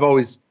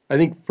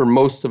think for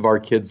most of our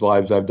kids'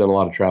 lives, I've done a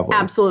lot of traveling.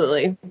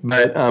 Absolutely.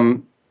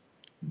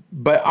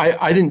 But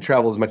I didn't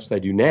travel as much as I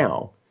do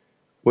now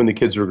when the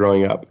kids were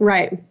growing up.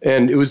 Right.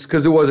 And it was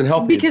because it wasn't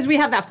healthy. Because we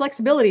have that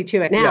flexibility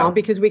to it now,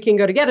 because we can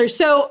go together.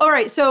 So, all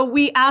right. So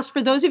we asked,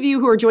 for those of you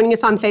who are joining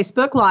us on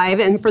Facebook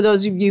Live, and for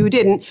those of you who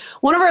didn't,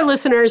 one of our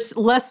listeners,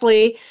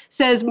 Leslie,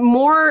 says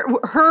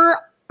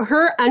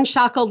her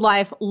unshackled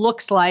life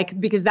looks like,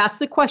 because that's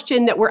the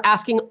question that we're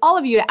asking all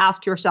of you to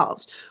ask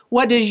yourselves.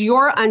 What does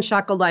your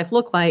unshackled life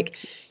look like?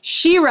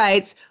 She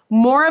writes,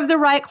 more of the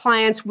right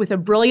clients with a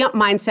brilliant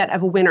mindset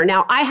of a winner.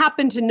 Now, I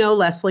happen to know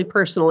Leslie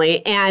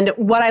personally, and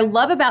what I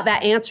love about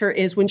that answer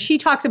is when she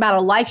talks about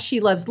a life she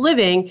loves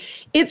living,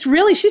 it's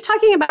really, she's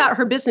talking about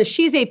her business.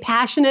 She's a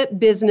passionate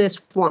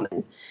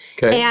businesswoman.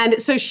 Okay.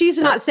 And so she's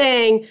not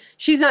saying,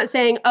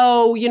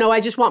 oh,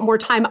 I just want more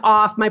time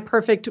off. My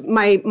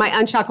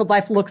unshackled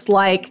life looks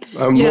like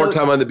more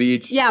time on the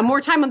beach. Yeah, more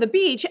time on the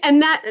beach.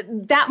 And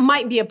that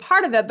might be a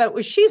part of it. But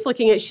what she's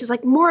looking at, she's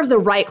like, more of the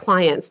right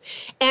clients.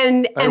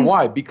 And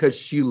why? Because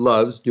she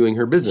loves doing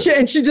her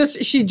business.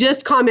 She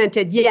just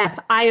commented, yes,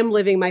 I am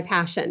living my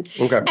passion.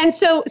 Okay. And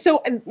so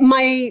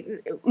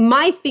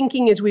my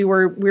thinking as we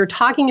were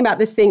talking about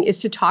this thing is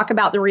to talk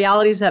about the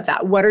realities of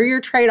that. What are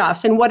your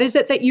trade-offs, and what is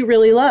it that you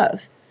really love?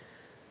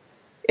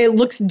 It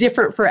looks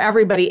different for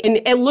everybody,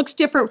 and it looks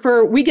different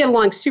we get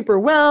along super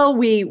well.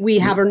 We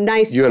have a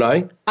nice. You and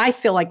I? I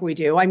feel like we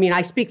do. I mean,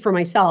 I speak for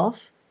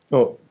myself.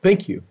 Oh,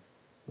 thank you.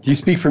 Do you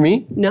speak for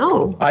me?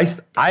 No.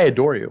 I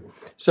adore you.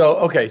 So,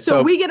 okay.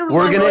 So we get along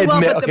we're going to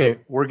admit, well,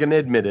 we're going to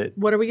admit it.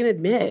 What are we going to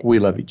admit? We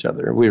love each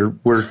other. We're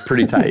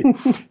pretty tight.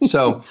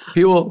 So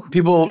people,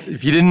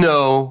 if you didn't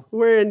know,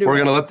 we're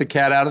going to let the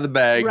cat out of the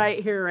bag.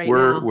 Right here,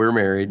 now. We're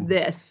married.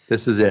 This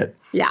is it.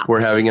 Yeah.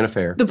 We're having an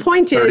affair. The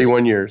point is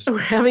 31 years. We're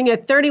having a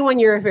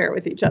 31-year affair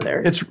with each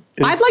other.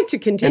 I'd like to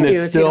continue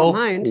if you don't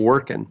mind. And it's still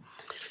working.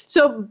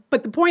 So,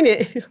 but the point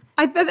is,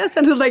 that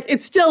sounded like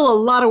it's still a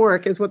lot of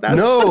work, is what that's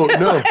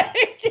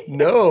like.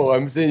 No.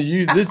 I'm saying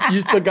you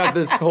still got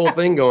this whole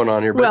thing going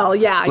on here. But well,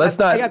 yeah, I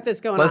got this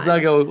going on. Let's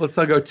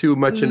not go too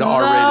much into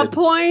R-rated. The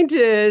point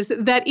is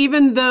that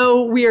even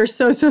though we are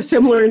so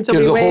similar in so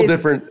many ways, there's a whole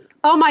different.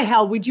 Oh my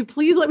hell! Would you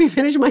please let me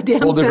finish my damn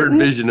sentence? Whole different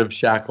sentence? vision of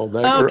shackled.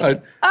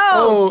 Okay.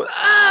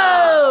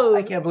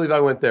 I can't believe I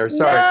went there.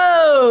 Sorry.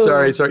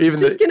 No. Sorry. Even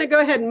just gonna go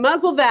ahead and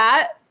muzzle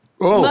that.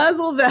 Oh.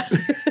 Muzzle that.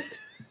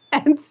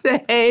 and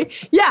say,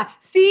 yeah,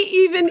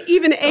 see,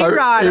 even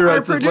A-Rod,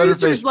 our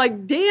producer's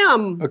like,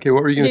 damn. Okay,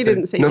 what were you going to say? He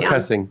didn't say no damn.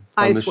 Cussing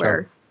I on the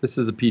swear. show. This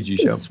is a PG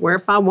I show. swear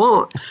if I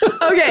want.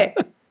 Okay,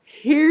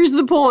 here's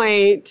the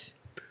point.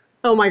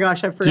 Oh my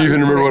gosh, I forgot. Do you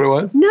even remember what it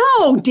was?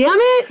 No, damn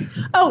it.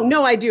 Oh,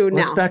 no, I do now.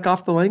 Let's back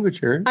off the language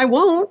here. I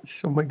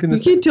won't. Oh my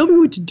goodness. You can't tell me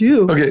what to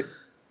do. Okay,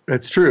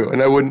 that's true,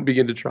 and I wouldn't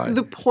begin to try.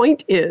 The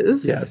point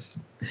is... Yes.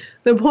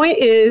 The point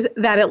is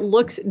that it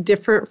looks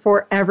different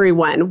for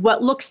everyone.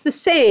 What looks the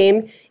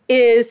same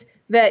is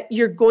that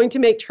you're going to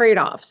make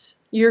trade-offs.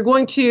 You're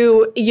going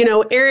to,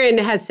 Aaron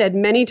has said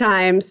many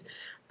times,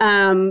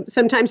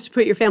 sometimes to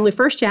put your family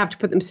first, you have to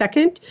put them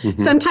second. Mm-hmm.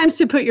 Sometimes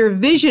to put your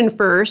vision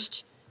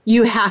first,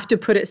 you have to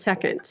put it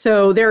second.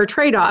 So there are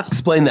trade-offs.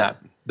 Explain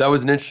that. That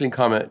was an interesting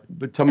comment,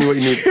 but tell me what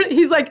you mean.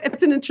 He's like,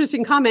 it's an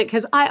interesting comment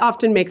because I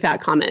often make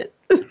that comment.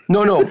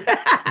 No.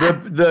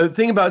 The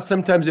thing about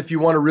sometimes if you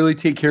want to really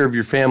take care of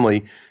your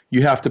family,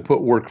 you have to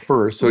put work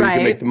first so you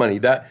can make the money.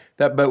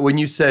 But when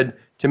you said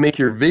to make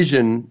your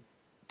vision,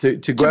 to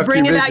go after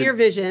bring about your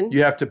vision,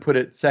 you have to put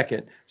it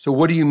second. So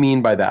what do you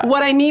mean by that?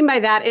 What I mean by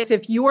that is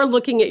if you're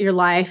looking at your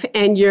life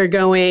and you're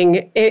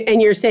going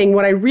and you're saying,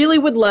 what I really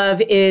would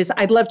love is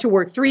I'd love to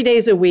work 3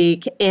 days a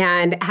week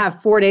and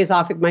have 4 days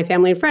off with my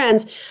family and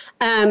friends.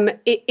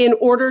 In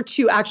order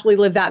to actually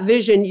live that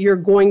vision, you're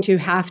going to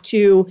have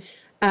to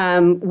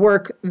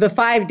work the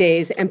 5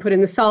 days and put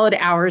in the solid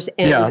hours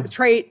and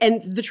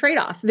the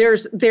trade-off.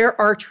 There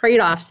are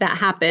trade-offs that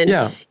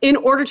happen in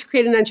order to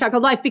create an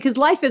unshackled life, because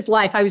life is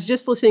life. I was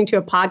just listening to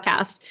a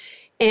podcast,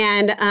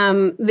 and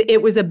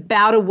it was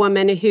about a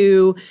woman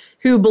who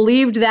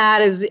believed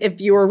that as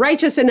if you were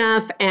righteous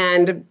enough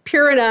and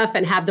pure enough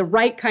and had the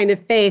right kind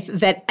of faith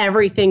that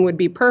everything would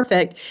be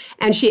perfect.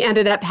 And she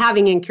ended up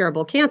having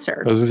incurable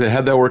cancer. I was going to say,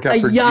 how'd that work out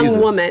for Jesus? A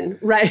young woman,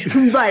 right?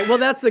 Well,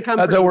 that's the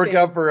comforting How'd that work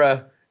out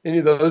for any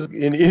of those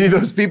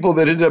people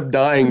that ended up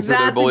dying for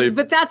their belief?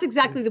 But that's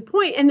exactly the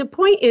point. And the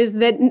point is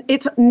that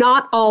it's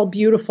not all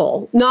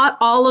beautiful. Not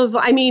all of,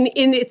 in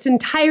its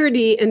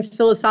entirety and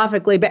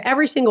philosophically, but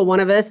every single one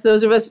of us,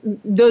 those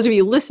of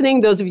you listening,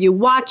 those of you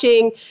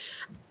watching,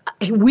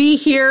 we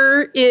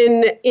here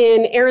in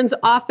Aaron's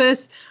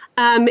office,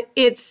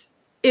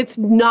 it's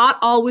not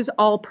always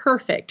all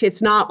perfect.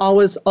 It's not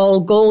always all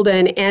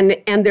golden,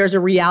 and there's a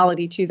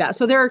reality to that.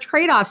 So there are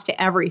trade-offs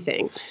to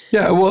everything.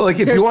 Yeah, well, like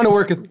if you want to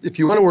have a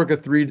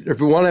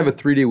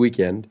 3-day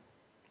weekend,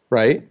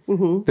 right?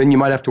 Mm-hmm. Then you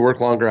might have to work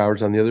longer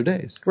hours on the other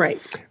days.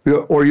 Right.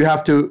 Or you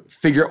have to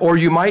figure, or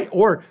you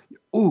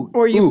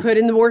put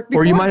in the work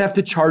before. Or you might have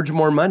to charge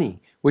more money,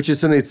 which is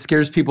something that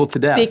scares people to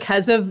death.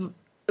 Because of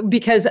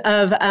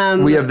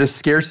we have this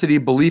scarcity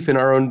belief in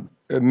our own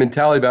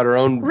mentality about our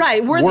own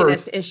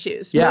worthiness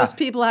issues. Yeah. Most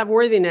people have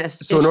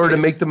worthiness issues. So in order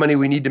to make the money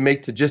we need to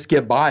make to just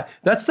get by,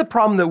 that's the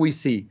problem that we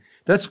see.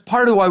 That's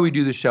part of why we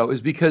do the show,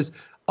 is because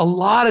a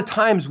lot of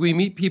times we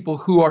meet people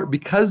who are,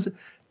 because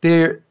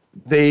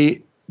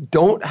they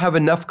don't have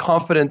enough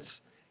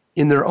confidence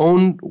in their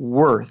own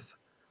worth,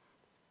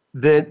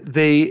 that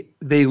they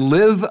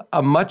live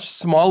a much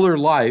smaller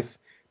life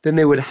than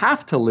they would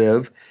have to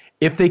live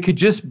if they could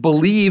just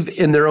believe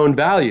in their own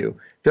value.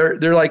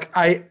 They're like,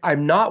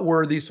 I'm not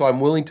worthy, so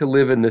I'm willing to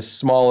live in this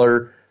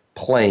smaller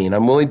plane.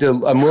 I'm willing to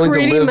live.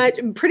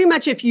 Pretty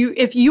much,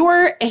 if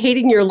you're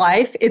hating your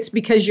life, it's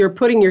because you're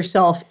putting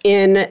yourself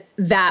in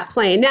that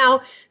plane.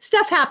 Now,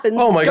 stuff happens.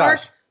 Oh my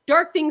gosh.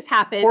 Dark things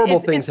happen. Horrible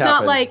things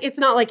happen. It's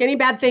not like any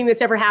bad thing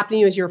that's ever happened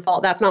to you is your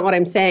fault. That's not what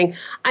I'm saying.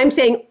 I'm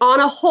saying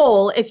on a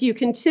whole, if you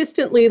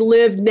consistently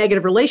live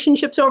negative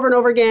relationships over and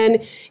over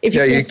again, if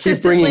you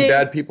keep bringing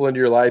bad people into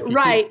your life, you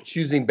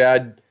keep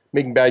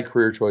making bad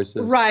career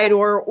choices. Right,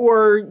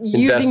 or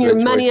using your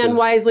money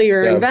unwisely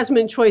or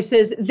investment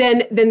choices,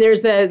 then there's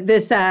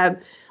this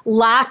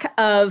lack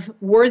of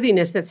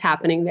worthiness that's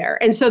happening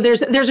there. And so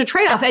there's a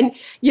trade-off. And,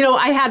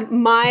 I had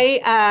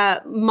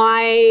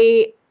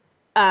my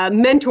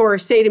mentor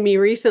say to me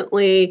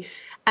recently,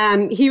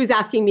 he was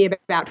asking me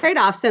about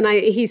trade-offs, and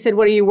he said,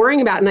 what are you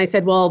worrying about? And I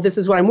said, well, this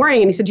is what I'm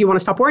worrying. And he said, do you want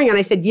to stop worrying? And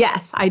I said,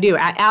 yes, I do.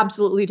 I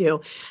absolutely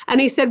do. And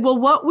he said, well,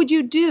 what would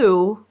you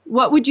do?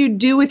 What would you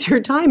do with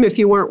your time if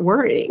you weren't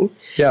worrying?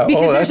 Yeah,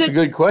 because that's a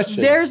good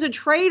question. There's a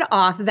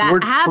trade-off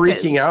that happens. We're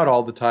freaking out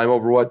all the time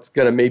over what's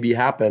going to maybe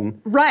happen.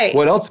 Right.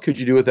 What else could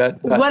you do with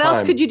that time? What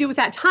else could you do with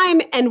that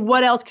time, and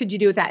what else could you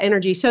do with that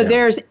energy? So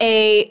there's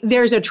a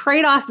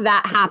trade-off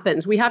that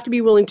happens. We have to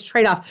be willing to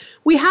trade off.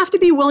 We have to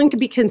be willing to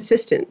be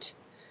consistent.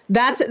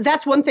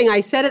 That's one thing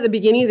I said at the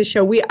beginning of the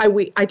show.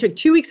 I took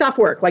 2 weeks off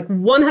work, like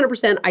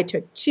 100%. I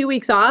took 2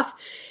 weeks off,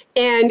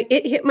 and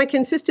it hit my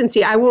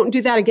consistency. I won't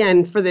do that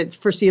again for the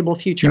foreseeable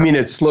future. You mean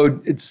it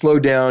slowed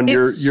down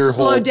your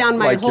whole, slowed down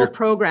my whole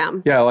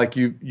program. Yeah, like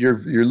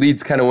your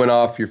leads kind of went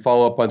off. Your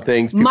follow up on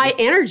things. My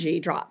energy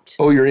dropped.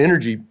 Oh, your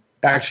energy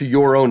actually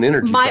your own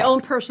energy. My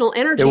own personal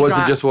energy. It wasn't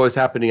drop. just what was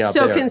happening out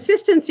there. So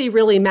consistency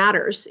really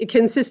matters.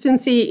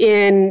 Consistency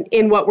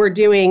in what we're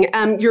doing.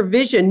 Your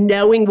vision,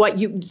 knowing what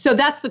you. So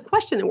that's the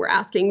question that we're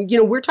asking.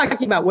 We're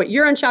talking about what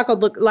your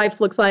unshackled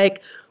life looks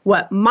like,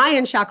 what my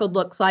unshackled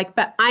looks like,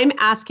 but I'm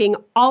asking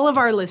all of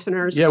our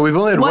listeners. Yeah, we've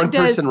only had one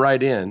person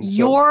write in.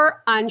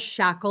 Your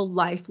unshackled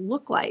life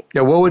look like?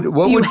 Yeah, what you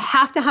would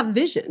have to have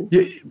vision.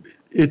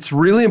 It's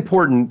really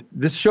important.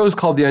 This show is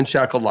called The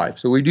Unshackled Life.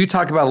 So we do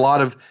talk about a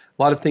lot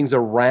of things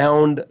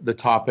around the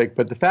topic,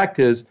 but the fact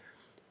is,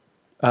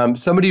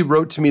 somebody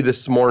wrote to me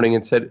this morning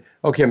and said,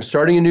 okay, I'm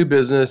starting a new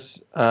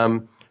business.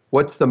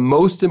 What's the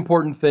most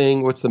important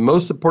thing? What's the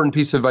most important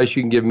piece of advice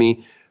you can give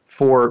me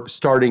for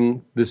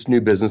starting this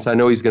new business? I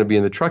know he's going to be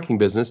in the trucking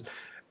business.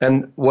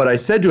 And what I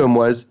said to him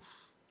was,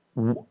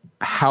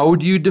 how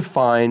do you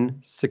define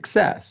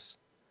success?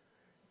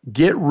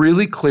 Get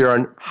really clear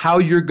on how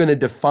you're going to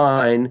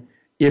define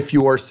if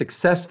you are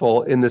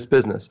successful in this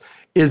business.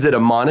 Is it a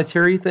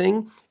monetary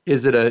thing?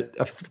 Is it a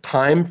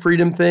time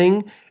freedom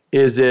thing?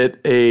 Is it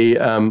a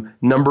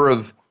number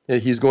of,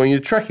 he's going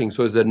into trucking,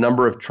 so is it a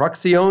number of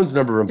trucks he owns,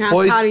 number of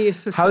employees? How do you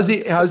how's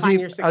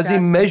he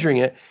measuring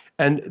it?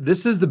 And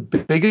this is the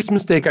biggest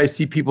mistake I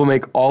see people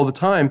make all the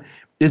time,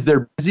 is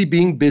they're busy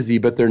being busy,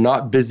 but they're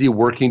not busy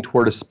working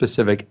toward a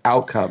specific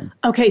outcome.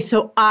 Okay,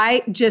 so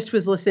I just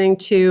was listening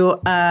to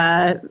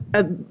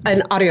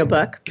an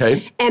audiobook.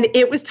 Okay. And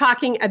it was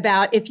talking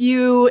about it's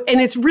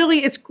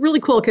really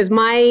cool because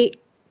my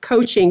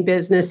coaching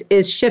business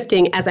is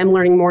shifting as I'm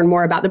learning more and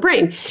more about the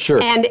brain.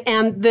 Sure. And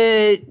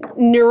the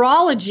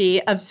neurology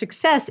of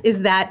success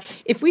is that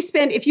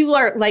if you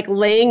are like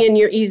laying in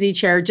your easy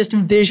chair, just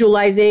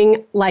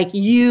visualizing like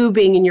you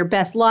being in your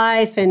best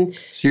life, and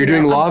so you're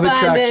doing law of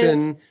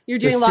attraction. You're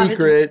doing The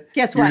Secret.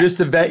 Guess what?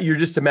 You're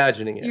just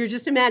imagining it. You're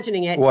just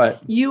imagining it. What?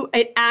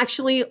 It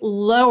actually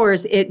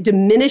it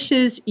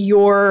diminishes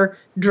your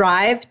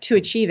drive to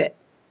achieve it.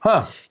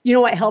 Huh. You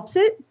know what helps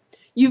it?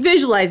 You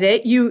visualize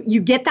it, you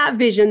get that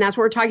vision, that's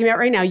what we're talking about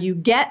right now. You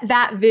get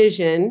that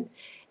vision,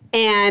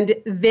 and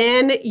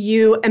then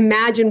you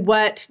imagine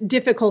what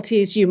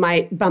difficulties you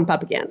might bump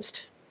up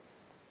against.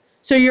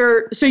 So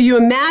you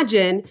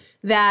imagine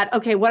that,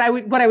 okay, what I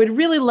would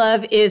really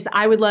love is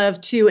I would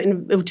love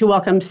to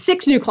welcome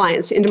 6 new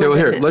clients into my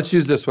business. Here, let's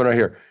use this one right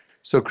here.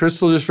 So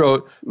Crystal just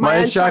wrote, my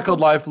unshackled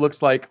life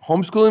looks like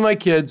homeschooling my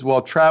kids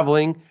while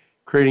traveling,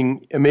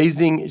 creating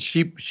amazing.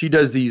 She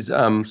does these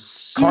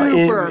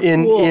super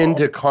cool,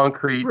 into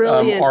concrete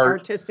brilliant art,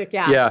 artistic.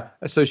 Yeah.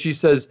 So she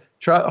says,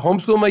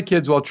 homeschool my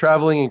kids while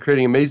traveling and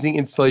creating amazing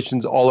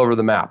installations all over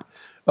the map.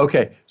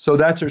 Okay, so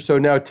that's her. So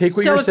now take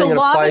what you're saying and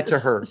apply it to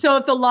her. So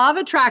if the law of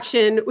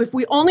attraction, if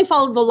we only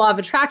followed the law of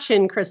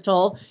attraction,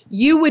 Crystal,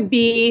 you would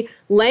be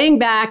laying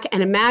back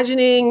and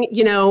imagining,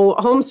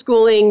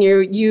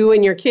 homeschooling. You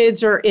and your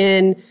kids are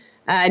in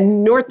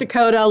North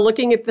Dakota,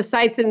 looking at the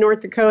sites in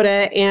North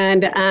Dakota,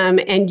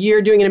 and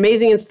you're doing an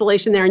amazing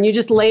installation there, and you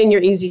just lay in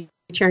your easy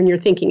chair and you're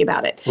thinking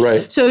about it.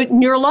 Right. So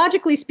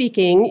neurologically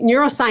speaking,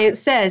 neuroscience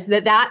says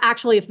that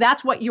actually, if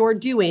that's what you're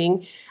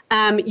doing,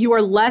 you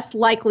are less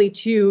likely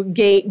to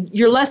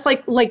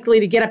likely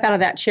to get up out of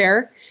that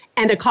chair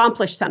and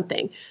accomplish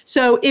something.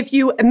 So if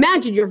you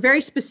imagine, you're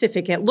very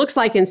specific. It looks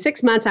like in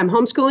 6 months, I'm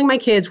homeschooling my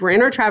kids. We're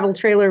in our travel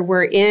trailer.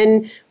 We're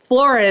in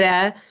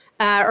Florida.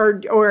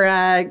 Or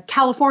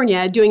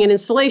California doing an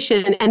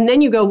installation, and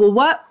then you go, well,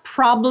 what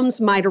problems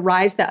might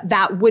arise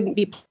that wouldn't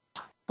be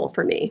possible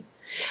for me?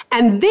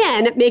 And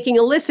then making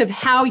a list of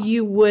how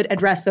you would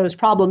address those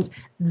problems,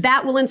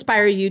 that will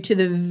inspire you to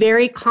the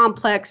very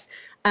complex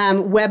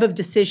web of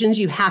decisions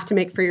you have to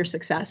make for your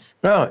success.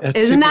 Oh,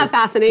 Isn't that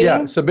fascinating?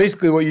 Yeah. So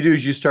basically what you do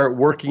is you start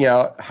working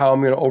out how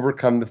I'm going to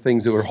overcome the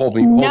things that were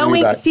holding me back.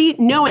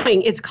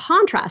 Knowing it's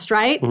contrast,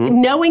 right?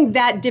 Mm-hmm. Knowing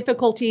that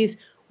difficulties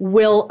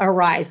will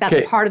arise.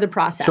 That's part of the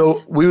process.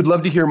 So we would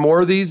love to hear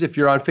more of these. If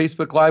you're on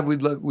Facebook Live,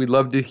 we'd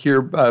love to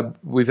hear.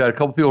 We've had a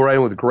couple people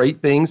writing with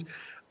great things.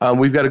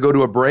 We've got to go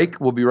to a break.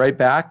 We'll be right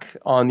back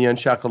on the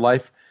Unshackled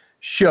Life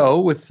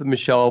show with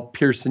Michelle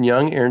Pearson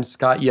Young, Aaron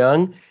Scott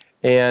Young,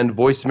 and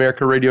Voice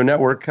America Radio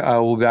Network.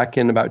 We'll be back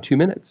in about 2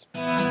 minutes.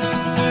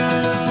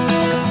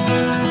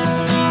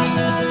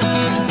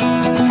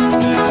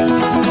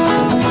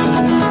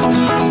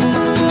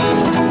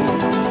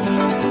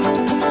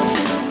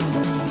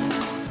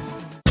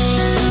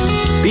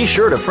 Be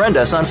sure to friend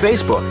us on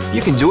Facebook.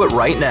 You can do it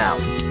right now.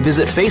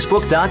 Visit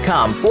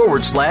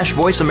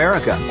facebook.com/Voice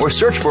America or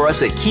search for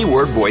us at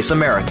keyword Voice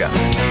America.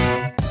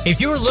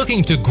 If you're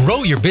looking to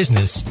grow your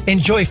business,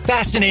 enjoy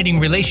fascinating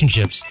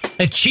relationships,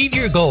 achieve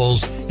your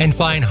goals, and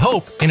find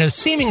hope in a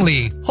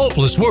seemingly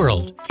hopeless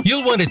world,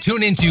 you'll want to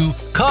tune into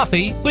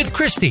Coffee with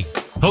Christy.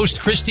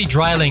 Host Christy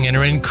Dreiling and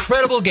her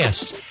incredible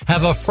guests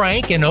have a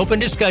frank and open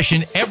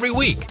discussion every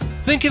week.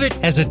 Think of it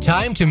as a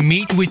time to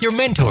meet with your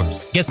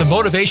mentors, get the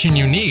motivation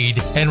you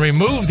need, and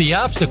remove the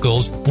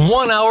obstacles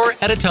 1 hour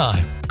at a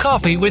time.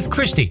 Coffee with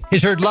Christy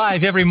is heard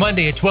live every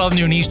Monday at 12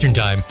 noon Eastern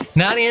Time,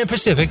 9 a.m.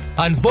 Pacific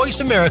on Voice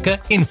America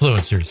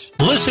Influencers.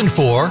 Listen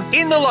for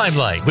In the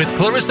Limelight with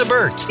Clarissa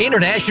Burt,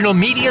 international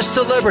media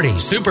celebrity,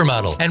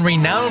 supermodel, and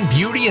renowned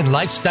beauty and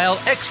lifestyle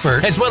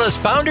expert, as well as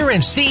founder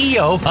and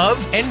CEO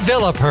of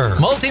Envelop Her,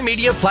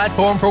 multimedia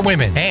platform for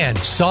women, and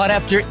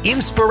sought-after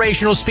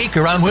inspirational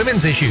speaker on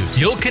women's issues.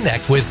 You'll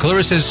connect with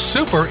Clarissa's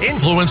super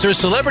influencer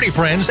celebrity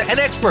friends and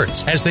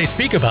experts as they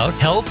speak about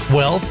health,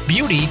 wealth,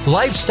 beauty,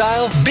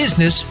 lifestyle,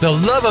 business, the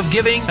love of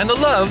giving, and the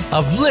love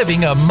of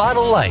living a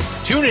model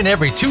life. Tune in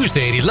every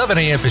Tuesday at 11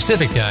 a.m.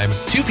 Pacific Time,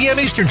 2 p.m.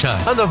 Eastern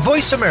Time on the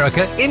Voice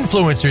America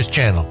Influencers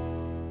channel.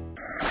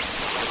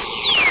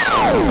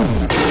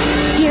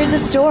 Hear the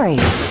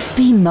stories.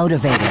 Be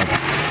motivated.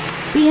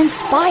 Be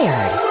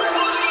inspired.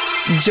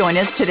 Join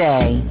us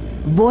today.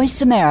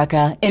 Voice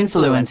America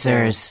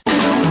Influencers.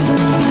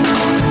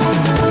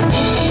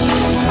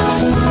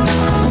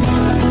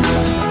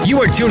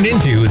 You are tuned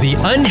into The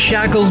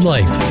Unshackled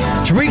Life.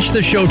 To reach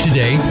the show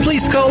today,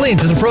 please call in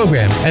to the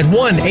program at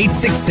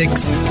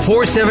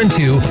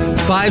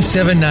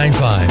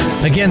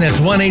 1-866-472-5795. Again, that's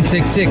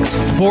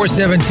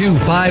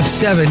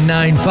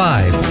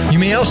 1-866-472-5795. You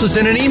may also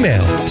send an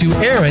email to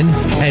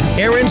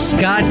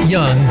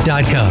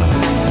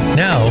aaron@aaronscottyoung.com.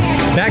 Now,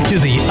 back to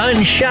The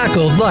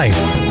Unshackled Life.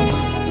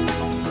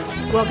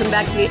 Welcome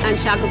back to the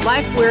Unshackled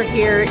Life. We're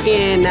here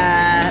in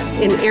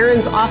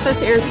Aaron's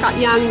office, Aaron Scott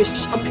Young,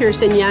 Michelle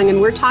Pearson Young,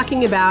 and we're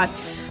talking about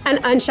an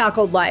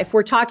unshackled life.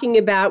 We're talking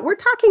about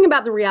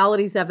the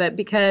realities of it,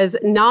 because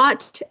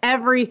not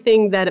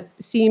everything that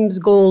seems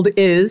gold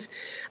is.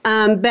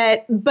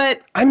 But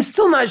I'm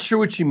still not sure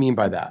what you mean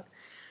by that.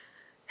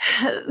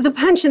 The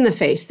punch in the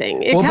face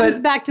thing. It comes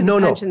back to the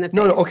punch in the face.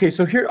 No. Okay,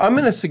 so here I'm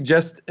going to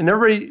suggest, and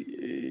everybody,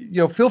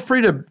 feel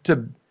free to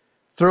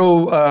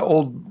throw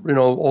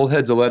old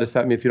heads of lettuce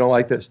at me if you don't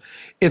like this.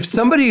 If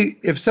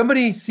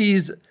somebody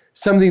sees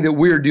something that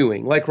we're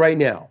doing, like right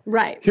now,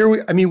 right here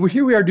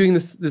we are doing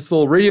this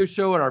little radio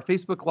show on our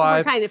Facebook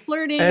Live. We're kind of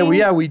flirting, and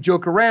we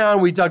joke around.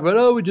 We talk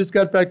about, we just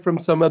got back from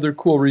some other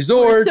cool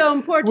resort. We're so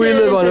important. We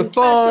live on a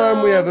farm.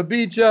 Special. We have a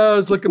beach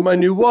house. Look at my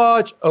new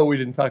watch. Oh, we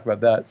didn't talk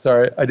about that.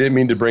 Sorry, I didn't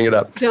mean to bring it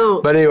up.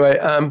 Don't. But anyway,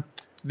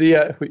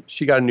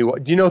 she got a new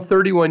watch. Do you know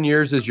 31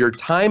 years is your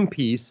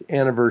timepiece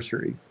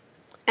anniversary?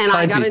 And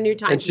I got a new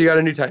timepiece. And she got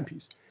a new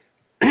timepiece.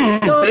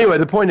 Anyway,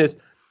 the point is,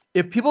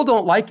 if people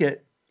don't like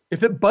it,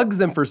 if it bugs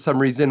them for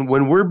some reason,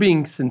 when we're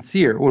being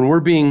sincere, when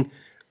we're being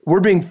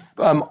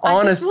honest.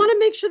 I just want to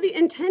make sure the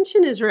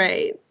intention is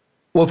right.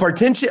 Well, if our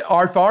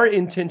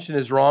intention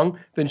is wrong,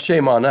 then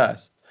shame on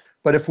us.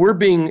 But if we're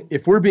being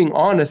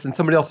honest and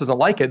somebody else doesn't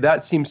like it,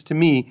 that seems to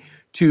me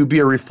to be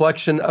a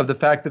reflection of the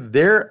fact that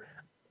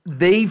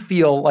they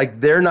feel like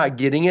they're not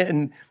getting it,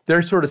 and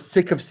they're sort of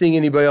sick of seeing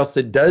anybody else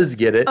that does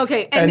get it.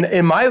 Okay. And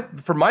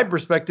from my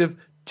perspective,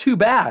 too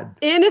bad.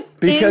 In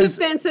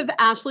defense of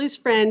Ashley's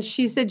friend,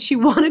 she said she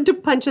wanted to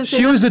punch us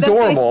in the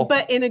adorable, face,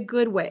 but in a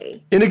good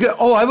way.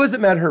 I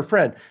wasn't mad at her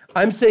friend.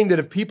 I'm saying that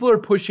if people are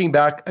pushing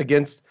back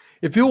against,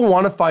 if people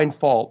want to find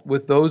fault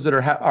with those that are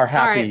happy. All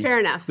right, fair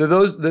enough.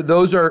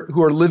 Those are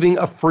who are living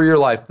a freer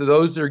life.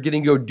 Those that are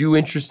getting to go do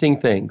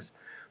interesting things,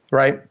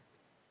 right?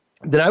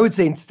 Then I would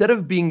say, instead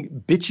of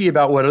being bitchy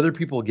about what other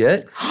people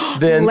get,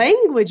 then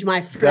language,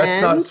 my friend. That's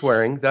not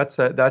swearing. That's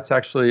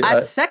actually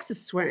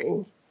sexist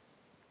swearing.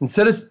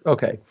 Instead of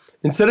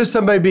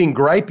somebody being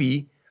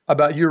gripey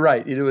about, you're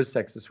right, it was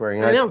sexist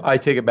swearing. I know. I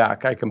take it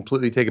back. I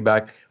completely take it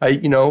back.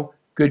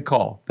 Good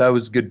call. That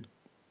was good.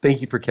 Thank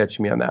you for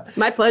catching me on that.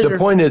 My pleasure. The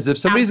point is, if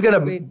somebody's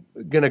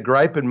gonna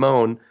gripe and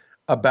moan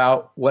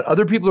about what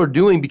other people are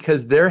doing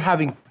because they're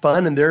having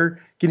fun and they're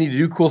getting to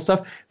do cool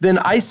stuff, then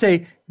I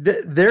say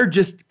they're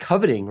just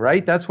coveting,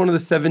 right? That's one of the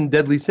 7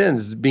 deadly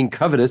sins, is being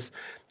covetous.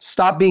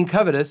 Stop being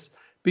covetous,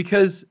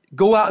 because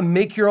go out and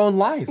make your own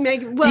life. And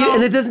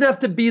it doesn't have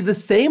to be the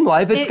same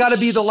life. It's got to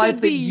be the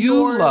life that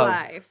you love.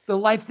 Life. The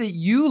life that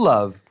you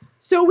love.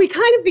 So we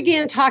kind of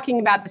began talking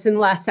about this in the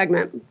last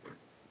segment.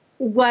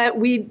 What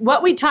we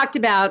talked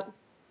about.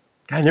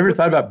 God, I never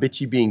thought about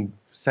bitchy being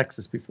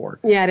sexist before.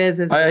 Yeah, it is.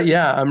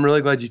 Yeah, I'm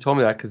really glad you told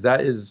me that, because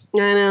that is.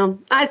 I know.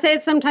 I say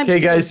it sometimes. Okay,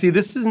 guys, see,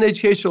 this is an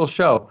educational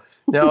show.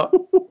 Now,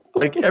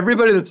 like,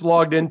 everybody that's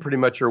logged in pretty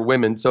much are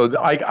women, so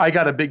I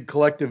got a big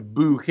collective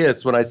boo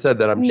hiss when I said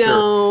that. I'm sure.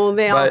 No,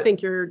 they all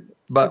think you're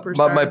superstar.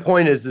 But my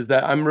point is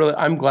that I'm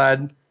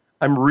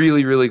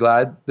really, really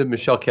glad that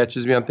Michelle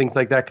catches me on things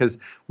like that, because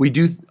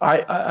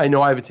I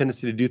know I have a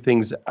tendency to do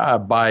things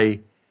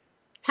by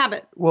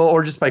habit. Well,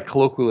 or just by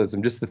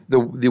colloquialism, just the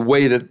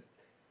way that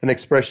an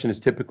expression is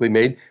typically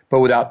made,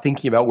 but without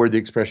thinking about where the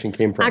expression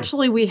came from.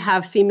 Actually, we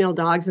have female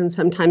dogs, and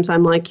sometimes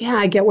I'm like, yeah,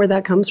 I get where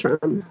that comes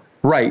from.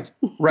 Right.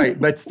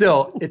 But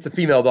still, it's a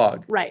female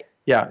dog. Right.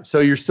 Yeah, so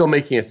you're still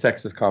making a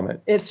sexist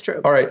comment. It's true.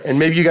 All right, and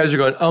maybe you guys are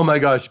going, oh my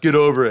gosh, get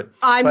over it.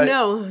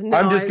 No,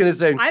 I'm just going to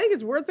say, I think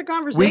it's worth the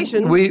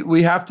conversation.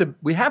 We have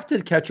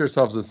to catch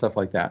ourselves and stuff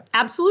like that.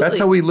 Absolutely. That's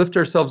how we lift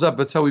ourselves up.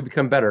 That's how we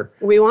become better.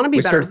 We want to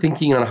be better. We start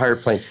thinking on a higher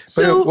plane.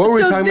 So, but what were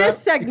we talking this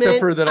about? segment, Except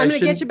for that I'm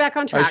going to get you back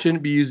on track. I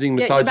shouldn't be using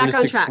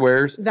misogynistic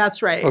swears.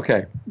 That's right.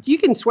 Okay. You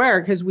can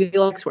swear because we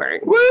like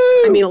swearing. Woo!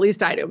 I mean, at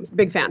least I do.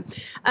 Big fan.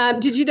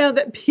 Did you know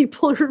that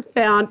people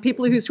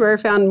who swear are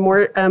found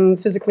more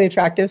physically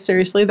attractive?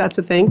 Seriously, that's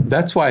a thing.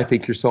 That's why I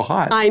think you're so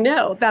hot. I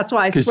know. That's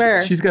why I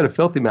swear. She's got a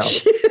filthy mouth.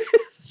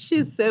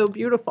 She's so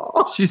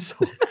beautiful.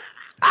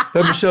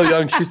 That Michelle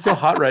Young, she's so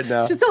hot right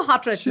now. She's so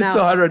hot right now. She's so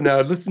hot right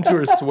now. Listen to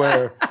her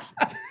swear.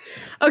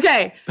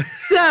 Okay,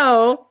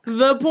 so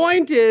the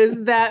point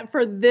is that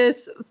for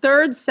this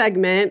third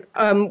segment,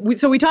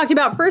 we talked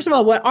about, first of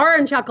all, what our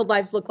unshackled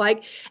lives look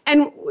like,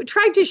 and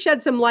tried to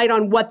shed some light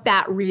on what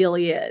that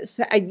really is.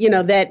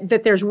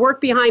 That there's work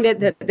behind it,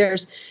 that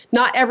there's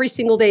not every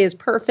single day is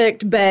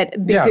perfect, but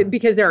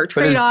because there are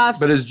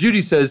trade-offs. But as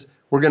Judy says,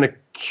 we're going to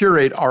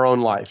curate our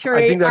own life.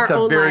 I think that's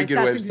a very good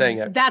way of saying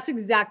it. That's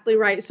exactly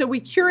right. So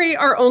we curate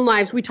our own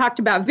lives. We talked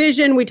about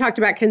vision. We talked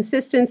about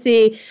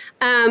consistency.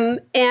 And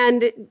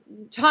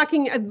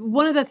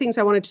one of the things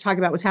I wanted to talk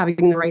about was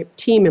having the right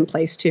team in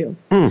place too.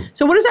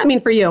 So what does that mean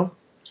for you?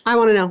 I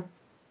want to know.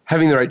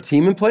 Having the right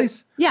team in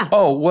place? Yeah.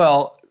 Oh,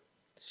 well,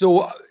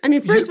 so. I mean,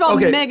 first of all,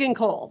 Megan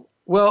Cole.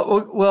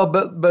 Well,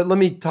 but let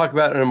me talk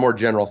about it in a more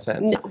general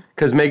sense. No.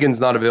 Because Megan's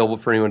not available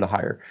for anyone to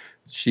hire.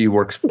 She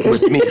works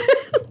with me.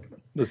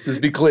 Let's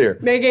just be clear.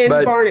 Megan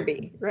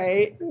Barnaby,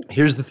 right?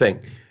 Here's the thing.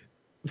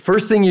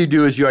 First thing you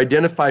do is you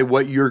identify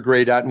what you're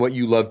great at and what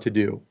you love to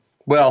do.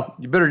 Well,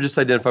 you better just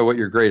identify what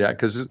you're great at,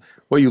 because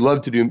what you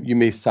love to do, you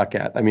may suck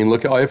at. I mean,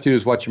 look, all you have to do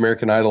is watch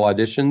American Idol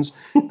auditions,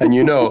 and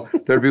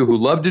there are people who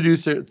love to do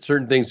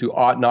certain things who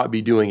ought not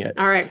be doing it.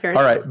 All right, fair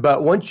enough. All right,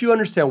 but once you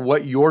understand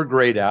what you're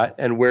great at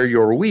and where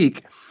you're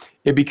weak,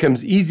 it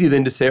becomes easy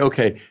then to say,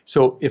 okay,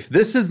 so if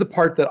this is the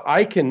part that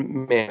I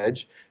can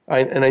manage,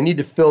 and I need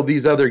to fill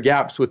these other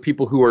gaps with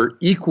people who are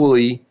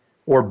equally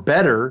or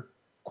better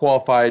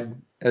qualified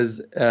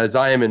as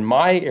I am in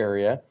my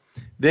area,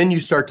 then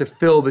you start to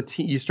fill the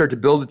team. You start to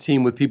build a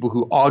team with people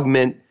who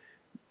augment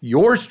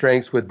your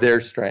strengths with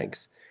their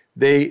strengths.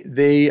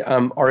 They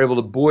are able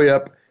to buoy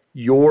up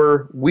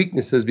your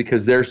weaknesses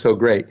because they're so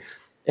great.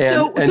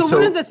 So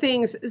one of the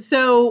things,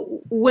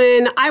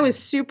 when I was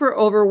super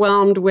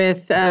overwhelmed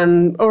with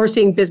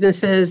overseeing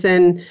businesses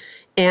and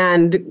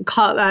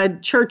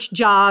church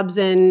jobs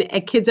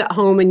and kids at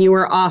home, and you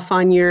were off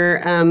on your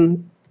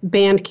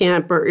band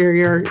camp or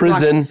your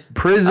prison.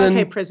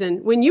 Okay,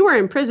 prison. When you were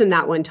in prison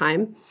that one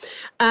time,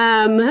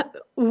 one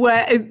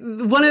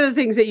of the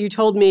things that you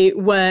told me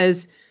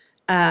was,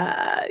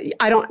 I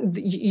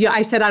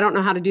said, I don't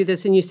know how to do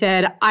this. And you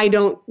said,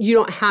 you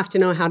don't have to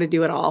know how to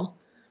do it all.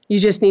 You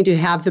just need to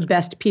have the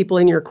best people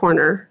in your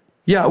corner.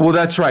 Yeah, well,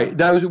 that's right.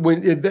 That was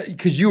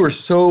because you were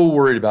so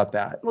worried about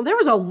that. Well, there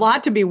was a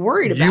lot to be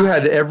worried about. You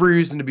had every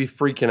reason to be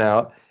freaking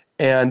out.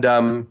 And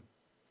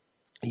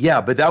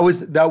but that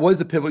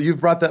was a pivot. You've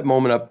brought that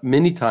moment up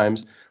many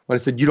times when I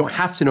said you don't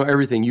have to know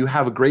everything. You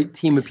have a great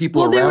team of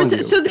people around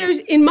you. So there's,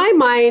 in my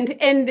mind,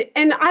 and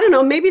I don't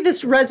know, maybe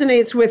this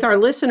resonates with our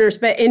listeners,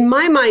 but in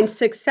my mind,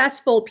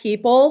 successful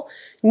people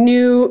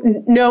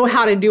know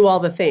how to do all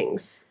the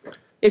things.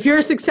 If you're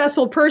a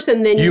successful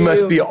person, then you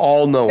must be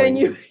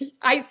all-knowing.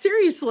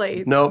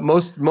 Seriously. No,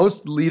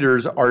 most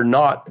leaders are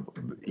not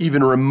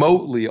even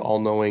remotely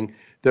all-knowing.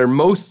 They're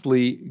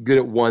mostly good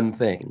at one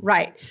thing.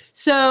 Right.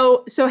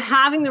 So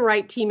having the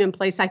right team in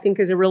place, I think,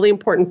 is a really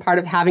important part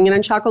of having an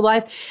unshackled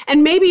life.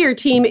 And maybe your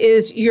team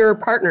is your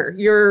partner,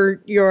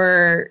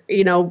 your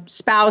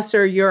spouse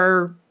or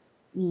your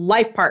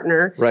life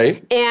partner.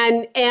 Right.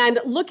 And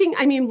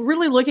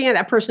really looking at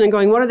that person and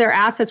going, what are their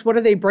assets? What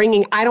are they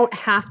bringing? I don't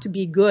have to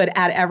be good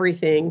at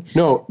everything.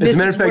 No, this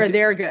is where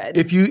they're good.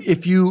 If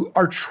you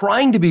are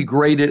trying to be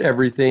great at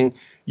everything,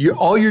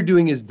 all you're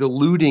doing is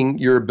diluting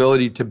your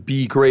ability to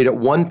be great at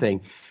one thing.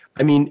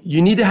 I mean,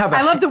 you need to have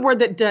I love the word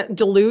that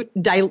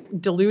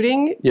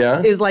diluting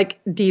is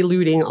like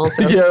diluting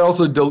also. Yeah,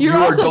 also you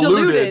are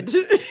diluted.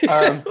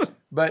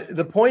 But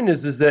the point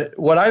is that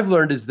what I've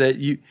learned is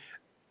that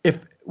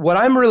what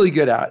I'm really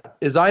good at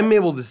is I'm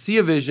able to see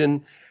a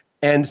vision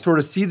and sort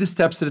of see the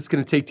steps that it's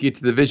going to take to get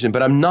to the vision,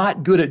 but I'm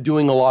not good at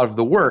doing a lot of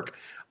the work.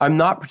 I'm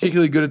not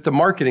particularly good at the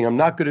marketing. I'm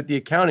not good at the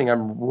accounting.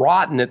 I'm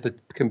rotten at the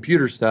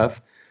computer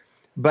stuff.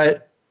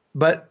 But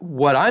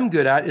what I'm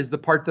good at is the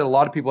part that a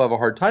lot of people have a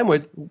hard time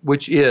with,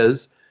 which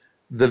is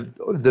the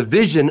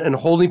vision and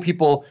holding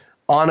people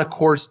on a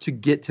course to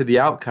get to the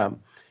outcome.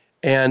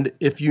 And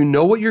if you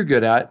know what you're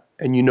good at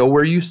and you know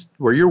where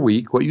you're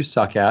weak, what you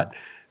suck at,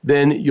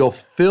 then you'll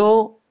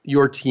fill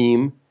your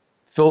team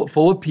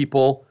full of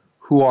people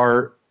who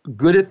are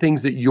good at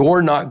things that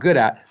you're not good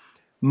at.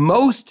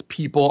 Most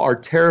people are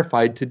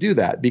terrified to do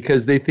that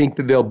because they think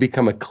that they'll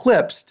become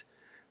eclipsed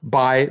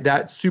by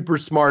that super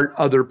smart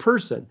other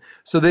person.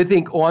 So they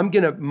think,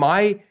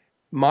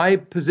 my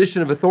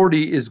position of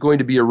authority is going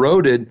to be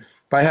eroded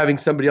by having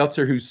somebody else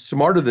there who's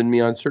smarter than me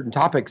on certain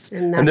topics.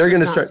 And they're going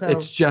to start. so.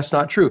 It's just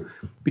not true.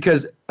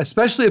 Because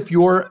especially if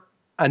you're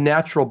a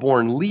natural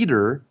born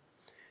leader,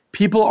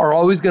 people are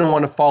always going to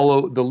want to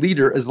follow the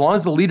leader as long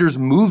as the leader's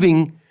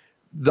moving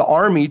the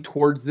army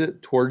towards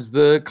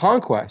the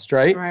conquest,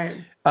 right?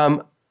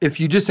 Right. If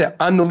you just say,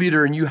 I'm the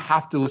leader and you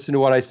have to listen to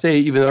what I say,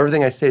 even though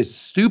everything I say is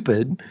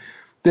stupid,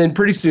 then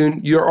pretty soon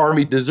your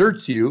army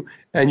deserts you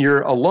and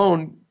you're a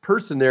lone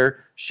person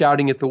there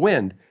shouting at the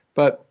wind.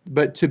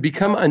 But to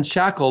become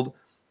unshackled,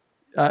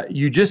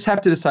 you just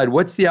have to decide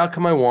what's the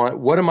outcome I want,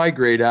 what am I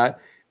great at,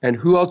 and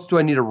who else do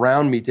I need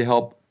around me to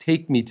help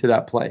take me to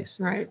that place.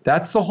 Right.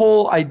 That's the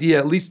whole idea,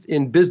 at least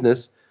in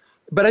business.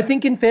 But I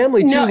think in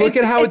family, too, look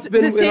at how it's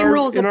been the same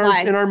rules in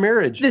apply. our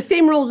marriage. The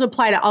same rules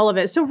apply to all of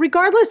it. So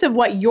regardless of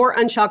what your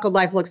unshackled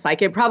life looks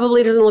like, it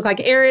probably doesn't look like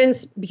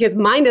Aaron's, because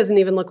mine doesn't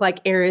even look like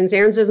Aaron's.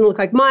 Aaron's doesn't look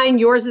like mine.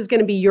 Yours is going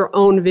to be your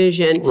own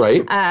vision.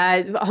 Right.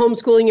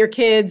 Homeschooling your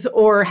kids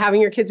or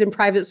having your kids in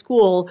private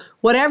school,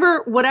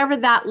 whatever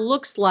that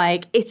looks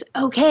like, it's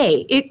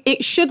okay.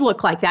 It should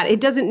look like that.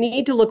 It doesn't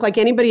need to look like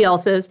anybody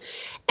else's.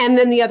 And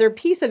then the other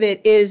piece of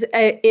it is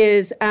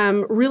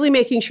really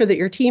making sure that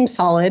your team's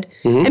solid.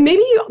 Mm-hmm. And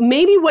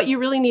maybe what you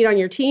really need on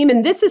your team,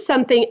 and this is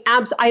something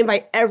I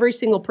invite every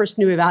single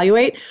person to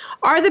evaluate,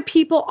 are the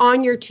people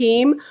on your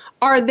team,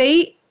 are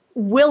they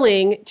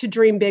willing to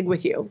dream big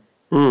with you?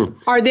 Mm.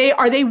 Are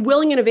they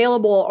willing and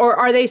available, or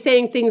are they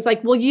saying things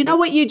like, well, you know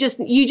what, you just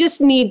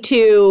need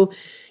to,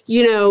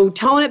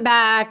 tone it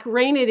back,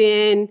 rein it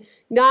in,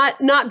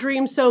 not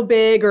dream so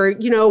big, or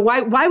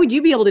why would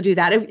you be able to do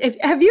that? If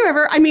have you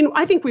ever? I mean,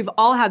 I think we've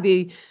all had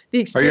the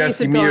experience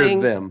of going. Are you asking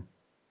me or them?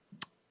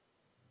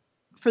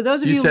 For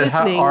those of you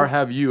listening,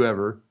 have you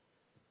ever?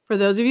 For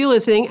those of you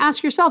listening,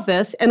 ask yourself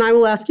this, and I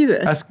will ask you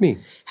this. Ask me.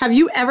 Have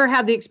you ever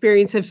had the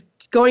experience of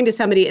going to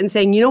somebody and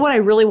saying, you know what I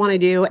really want to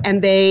do,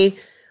 and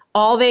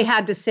all they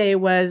had to say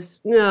was,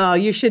 no,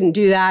 you shouldn't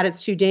do that.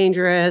 It's too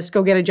dangerous.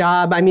 Go get a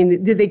job. I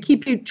mean, did they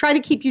try to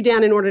keep you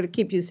down in order to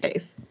keep you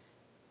safe?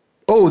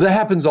 Oh, that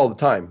happens all the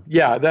time.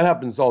 Yeah, that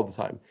happens all the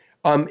time.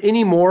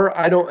 Anymore,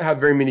 I don't have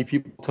very many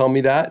people tell me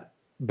that,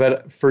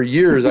 but for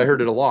years I heard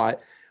it a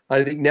lot.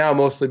 I think now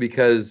mostly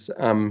because,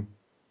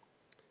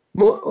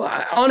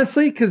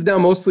 honestly, because now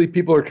mostly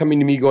people are coming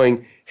to me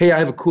going, hey, I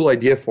have a cool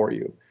idea for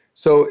you.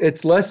 So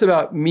it's less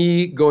about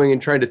me going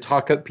and trying to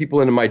talk up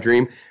people into my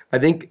dream. I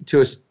think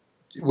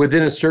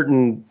within a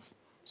certain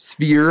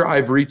sphere,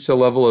 I've reached a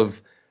level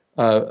of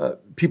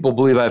people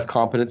believe I have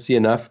competency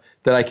enough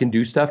that I can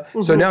do stuff.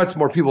 Mm-hmm. So now it's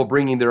more people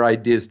bringing their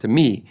ideas to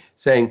me,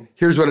 saying,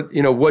 here's what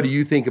do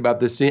you think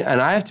about this?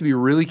 And I have to be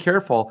really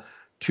careful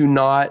to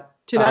not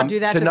do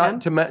that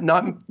to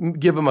not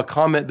give them a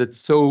comment that's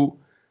so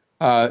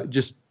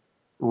just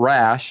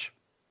rash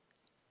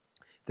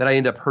that I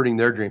end up hurting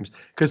their dreams.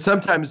 Because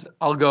sometimes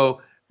I'll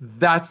go,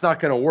 that's not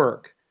going to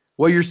work.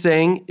 What you're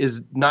saying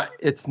is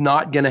it's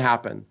not going to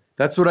happen.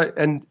 That's what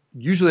and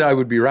usually I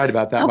would be right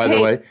about that, okay, by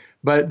the way,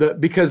 but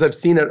because I've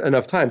seen it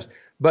enough times.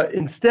 But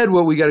instead,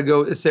 what we got to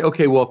go is say,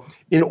 okay, well,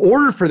 in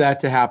order for that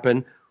to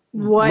happen,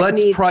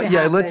 let's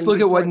look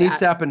at what needs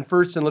to happen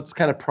first, and let's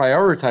kind of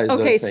prioritize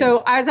those things.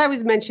 So as I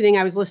was mentioning,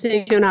 I was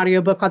listening to an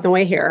audiobook on the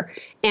way here,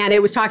 and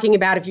it was talking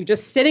about if you're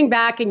just sitting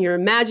back and you're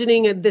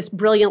imagining this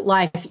brilliant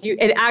life,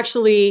 it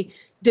actually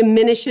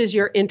diminishes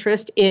your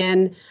interest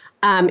in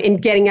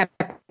getting up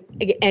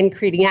and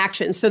creating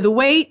action. So the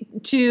way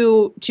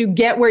to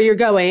get where you're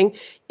going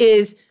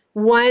is,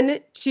 1,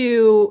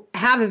 to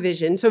have a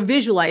vision, so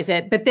visualize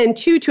it, but then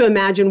 2, to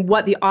imagine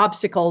what the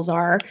obstacles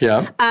are.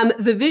 Yeah.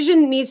 The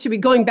vision needs to be,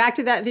 going back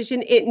to that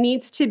vision, it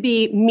needs to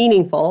be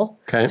meaningful.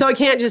 Okay. So it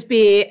can't just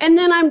be, and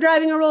then I'm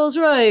driving a Rolls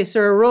Royce,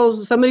 or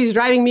somebody's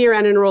driving me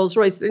around in a Rolls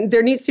Royce.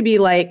 There needs to be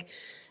like...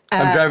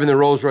 I'm driving the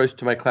Rolls Royce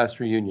to my class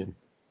reunion.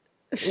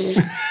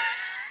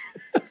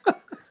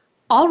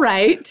 All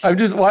right. I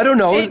don't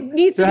know. It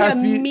needs to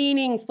be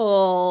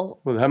meaningful.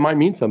 Well, that might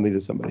mean something to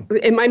somebody.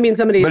 It might mean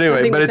something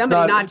to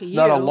somebody, not to you.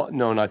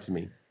 No, not to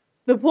me.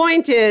 The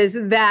point is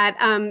that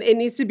it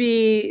needs to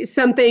be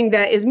something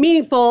that is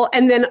meaningful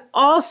and then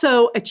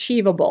also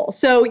achievable.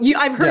 So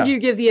I've heard you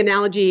give the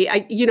analogy.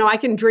 I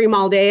can dream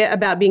all day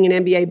about being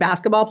an NBA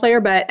basketball player,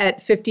 but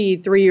at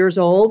 53 years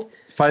old,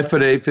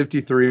 5'8",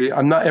 53.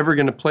 I'm not ever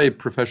going to play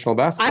professional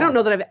basketball. I don't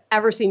know that I've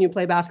ever seen you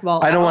play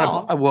basketball. I don't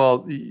want to.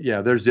 Well,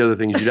 yeah. There's the other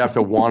thing. You'd have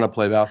to want to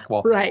play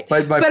basketball. Right.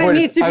 But it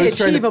needs to be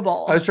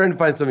achievable. I was trying to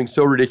find something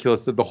so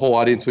ridiculous that the whole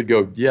audience would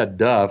go, "Yeah,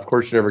 duh. Of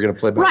course you're never going to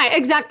play basketball." Right.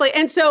 Exactly.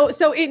 And so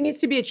it needs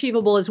to be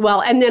achievable as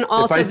well. And then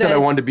also, if I said I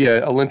wanted to be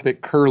an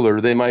Olympic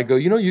curler, they might go,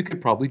 you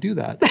could probably do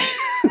that.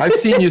 I've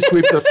seen you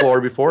sweep the floor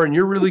before, and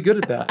you're really good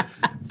at that.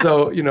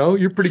 So,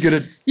 you're pretty good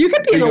at... You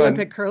could be an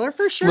Olympic curler,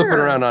 for sure. Slipping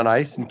around on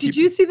ice. Did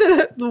you see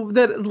that one of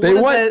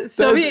the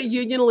Soviet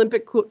Union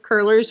Olympic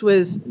curlers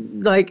was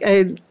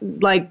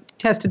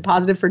tested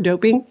positive for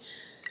doping?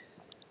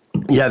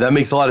 Yeah, that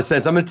makes a lot of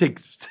sense. I'm going to take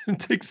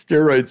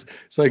steroids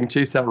so I can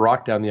chase that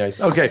rock down the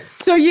ice. Okay.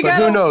 So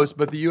who knows?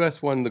 But the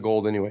U.S. won the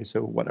gold anyway,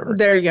 so whatever.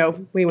 There you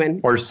go. We win.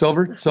 Or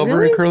silver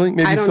Really? in curling?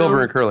 Maybe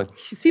silver in curling.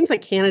 It seems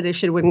like Canada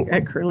should win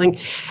at curling.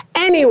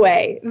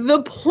 Anyway,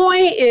 the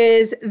point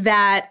is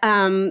that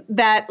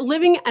that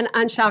living an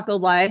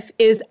unshackled life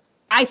is,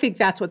 I think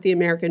that's what the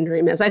American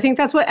dream is. I think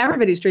that's what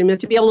everybody's dream is,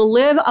 to be able to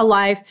live a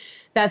life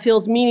that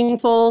feels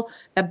meaningful,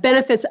 that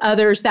benefits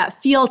others, that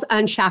feels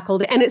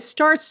unshackled. And it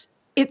starts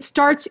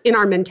in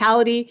our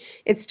mentality.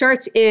 It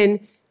starts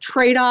in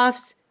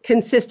trade-offs,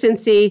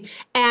 consistency,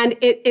 and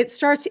it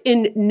starts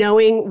in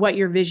knowing what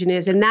your vision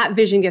is. And that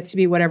vision gets to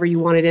be whatever you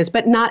want it is.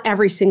 But not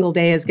every single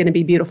day is going to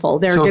be beautiful.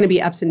 There are going to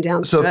be ups and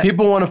downs. So if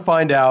people want to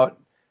find out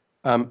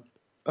a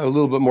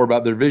little bit more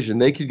about their vision,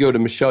 they could go to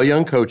Michelle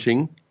Young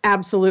Coaching.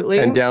 Absolutely.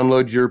 And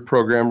download your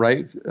program,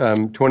 right?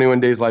 21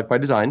 Days Life by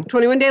Design.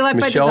 21 Day Life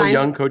by Design.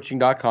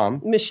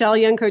 MichelleYoungCoaching.com.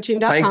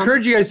 MichelleYoungCoaching.com. I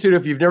encourage you guys to do it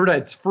if you've never done it.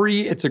 It's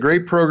free. It's a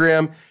great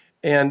program.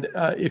 And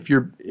if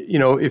you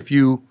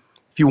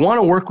want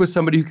to work with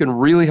somebody who can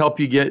really help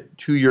you get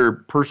to your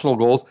personal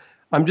goals,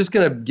 I'm just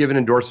going to give an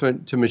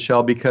endorsement to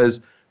Michelle because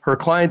her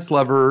clients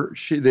love her.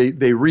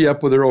 They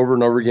re-up with her over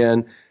and over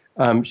again.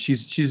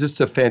 She's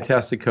just a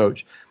fantastic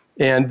coach.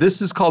 And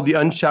this is called The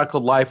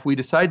Unshackled Life. We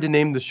decided to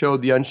name the show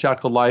The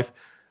Unshackled Life,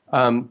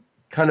 kind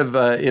of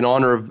in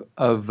honor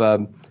of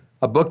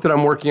a book that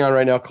I'm working on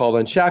right now called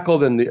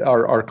Unshackled, and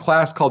our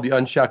class called The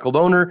Unshackled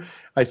Owner.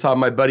 I saw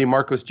my buddy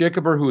Marcos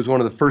Jacober, who was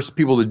one of the first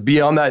people to be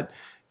on that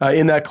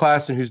in that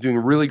class, and who's doing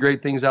really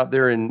great things out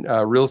there in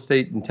real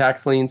estate and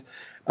tax liens.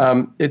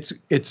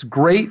 It's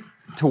great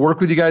to work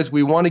with you guys.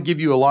 We want to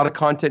give you a lot of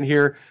content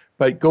here,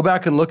 but go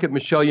back and look at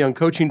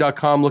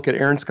MichelleYoungCoaching.com, look at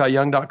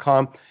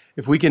AaronScottYoung.com.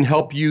 If we can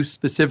help you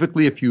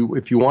specifically, if you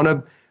want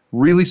to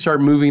really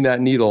start moving that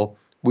needle,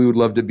 we would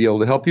love to be able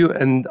to help you.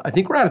 And I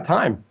think we're out of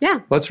time. Yeah.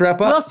 Let's wrap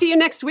up. We'll see you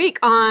next week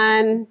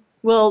on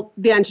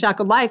The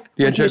Unshackled Life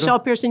with Michelle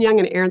Pearson Young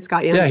and Aaron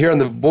Scott Young. Yeah, here on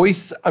the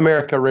Voice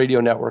America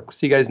Radio Network.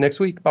 See you guys next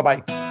week.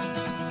 Bye-bye.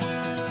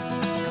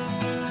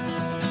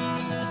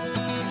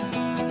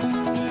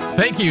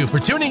 Thank you for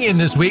tuning in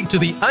this week to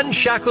The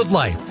Unshackled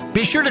Life.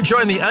 Be sure to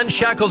join the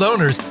Unshackled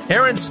owners,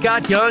 Aaron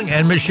Scott Young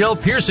and Michelle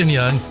Pearson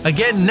Young,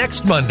 again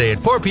next Monday at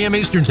 4 p.m.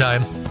 Eastern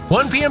Time,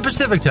 1 p.m.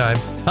 Pacific Time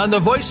on the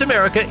Voice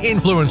America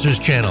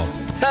Influencers Channel.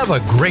 Have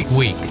a great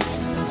week.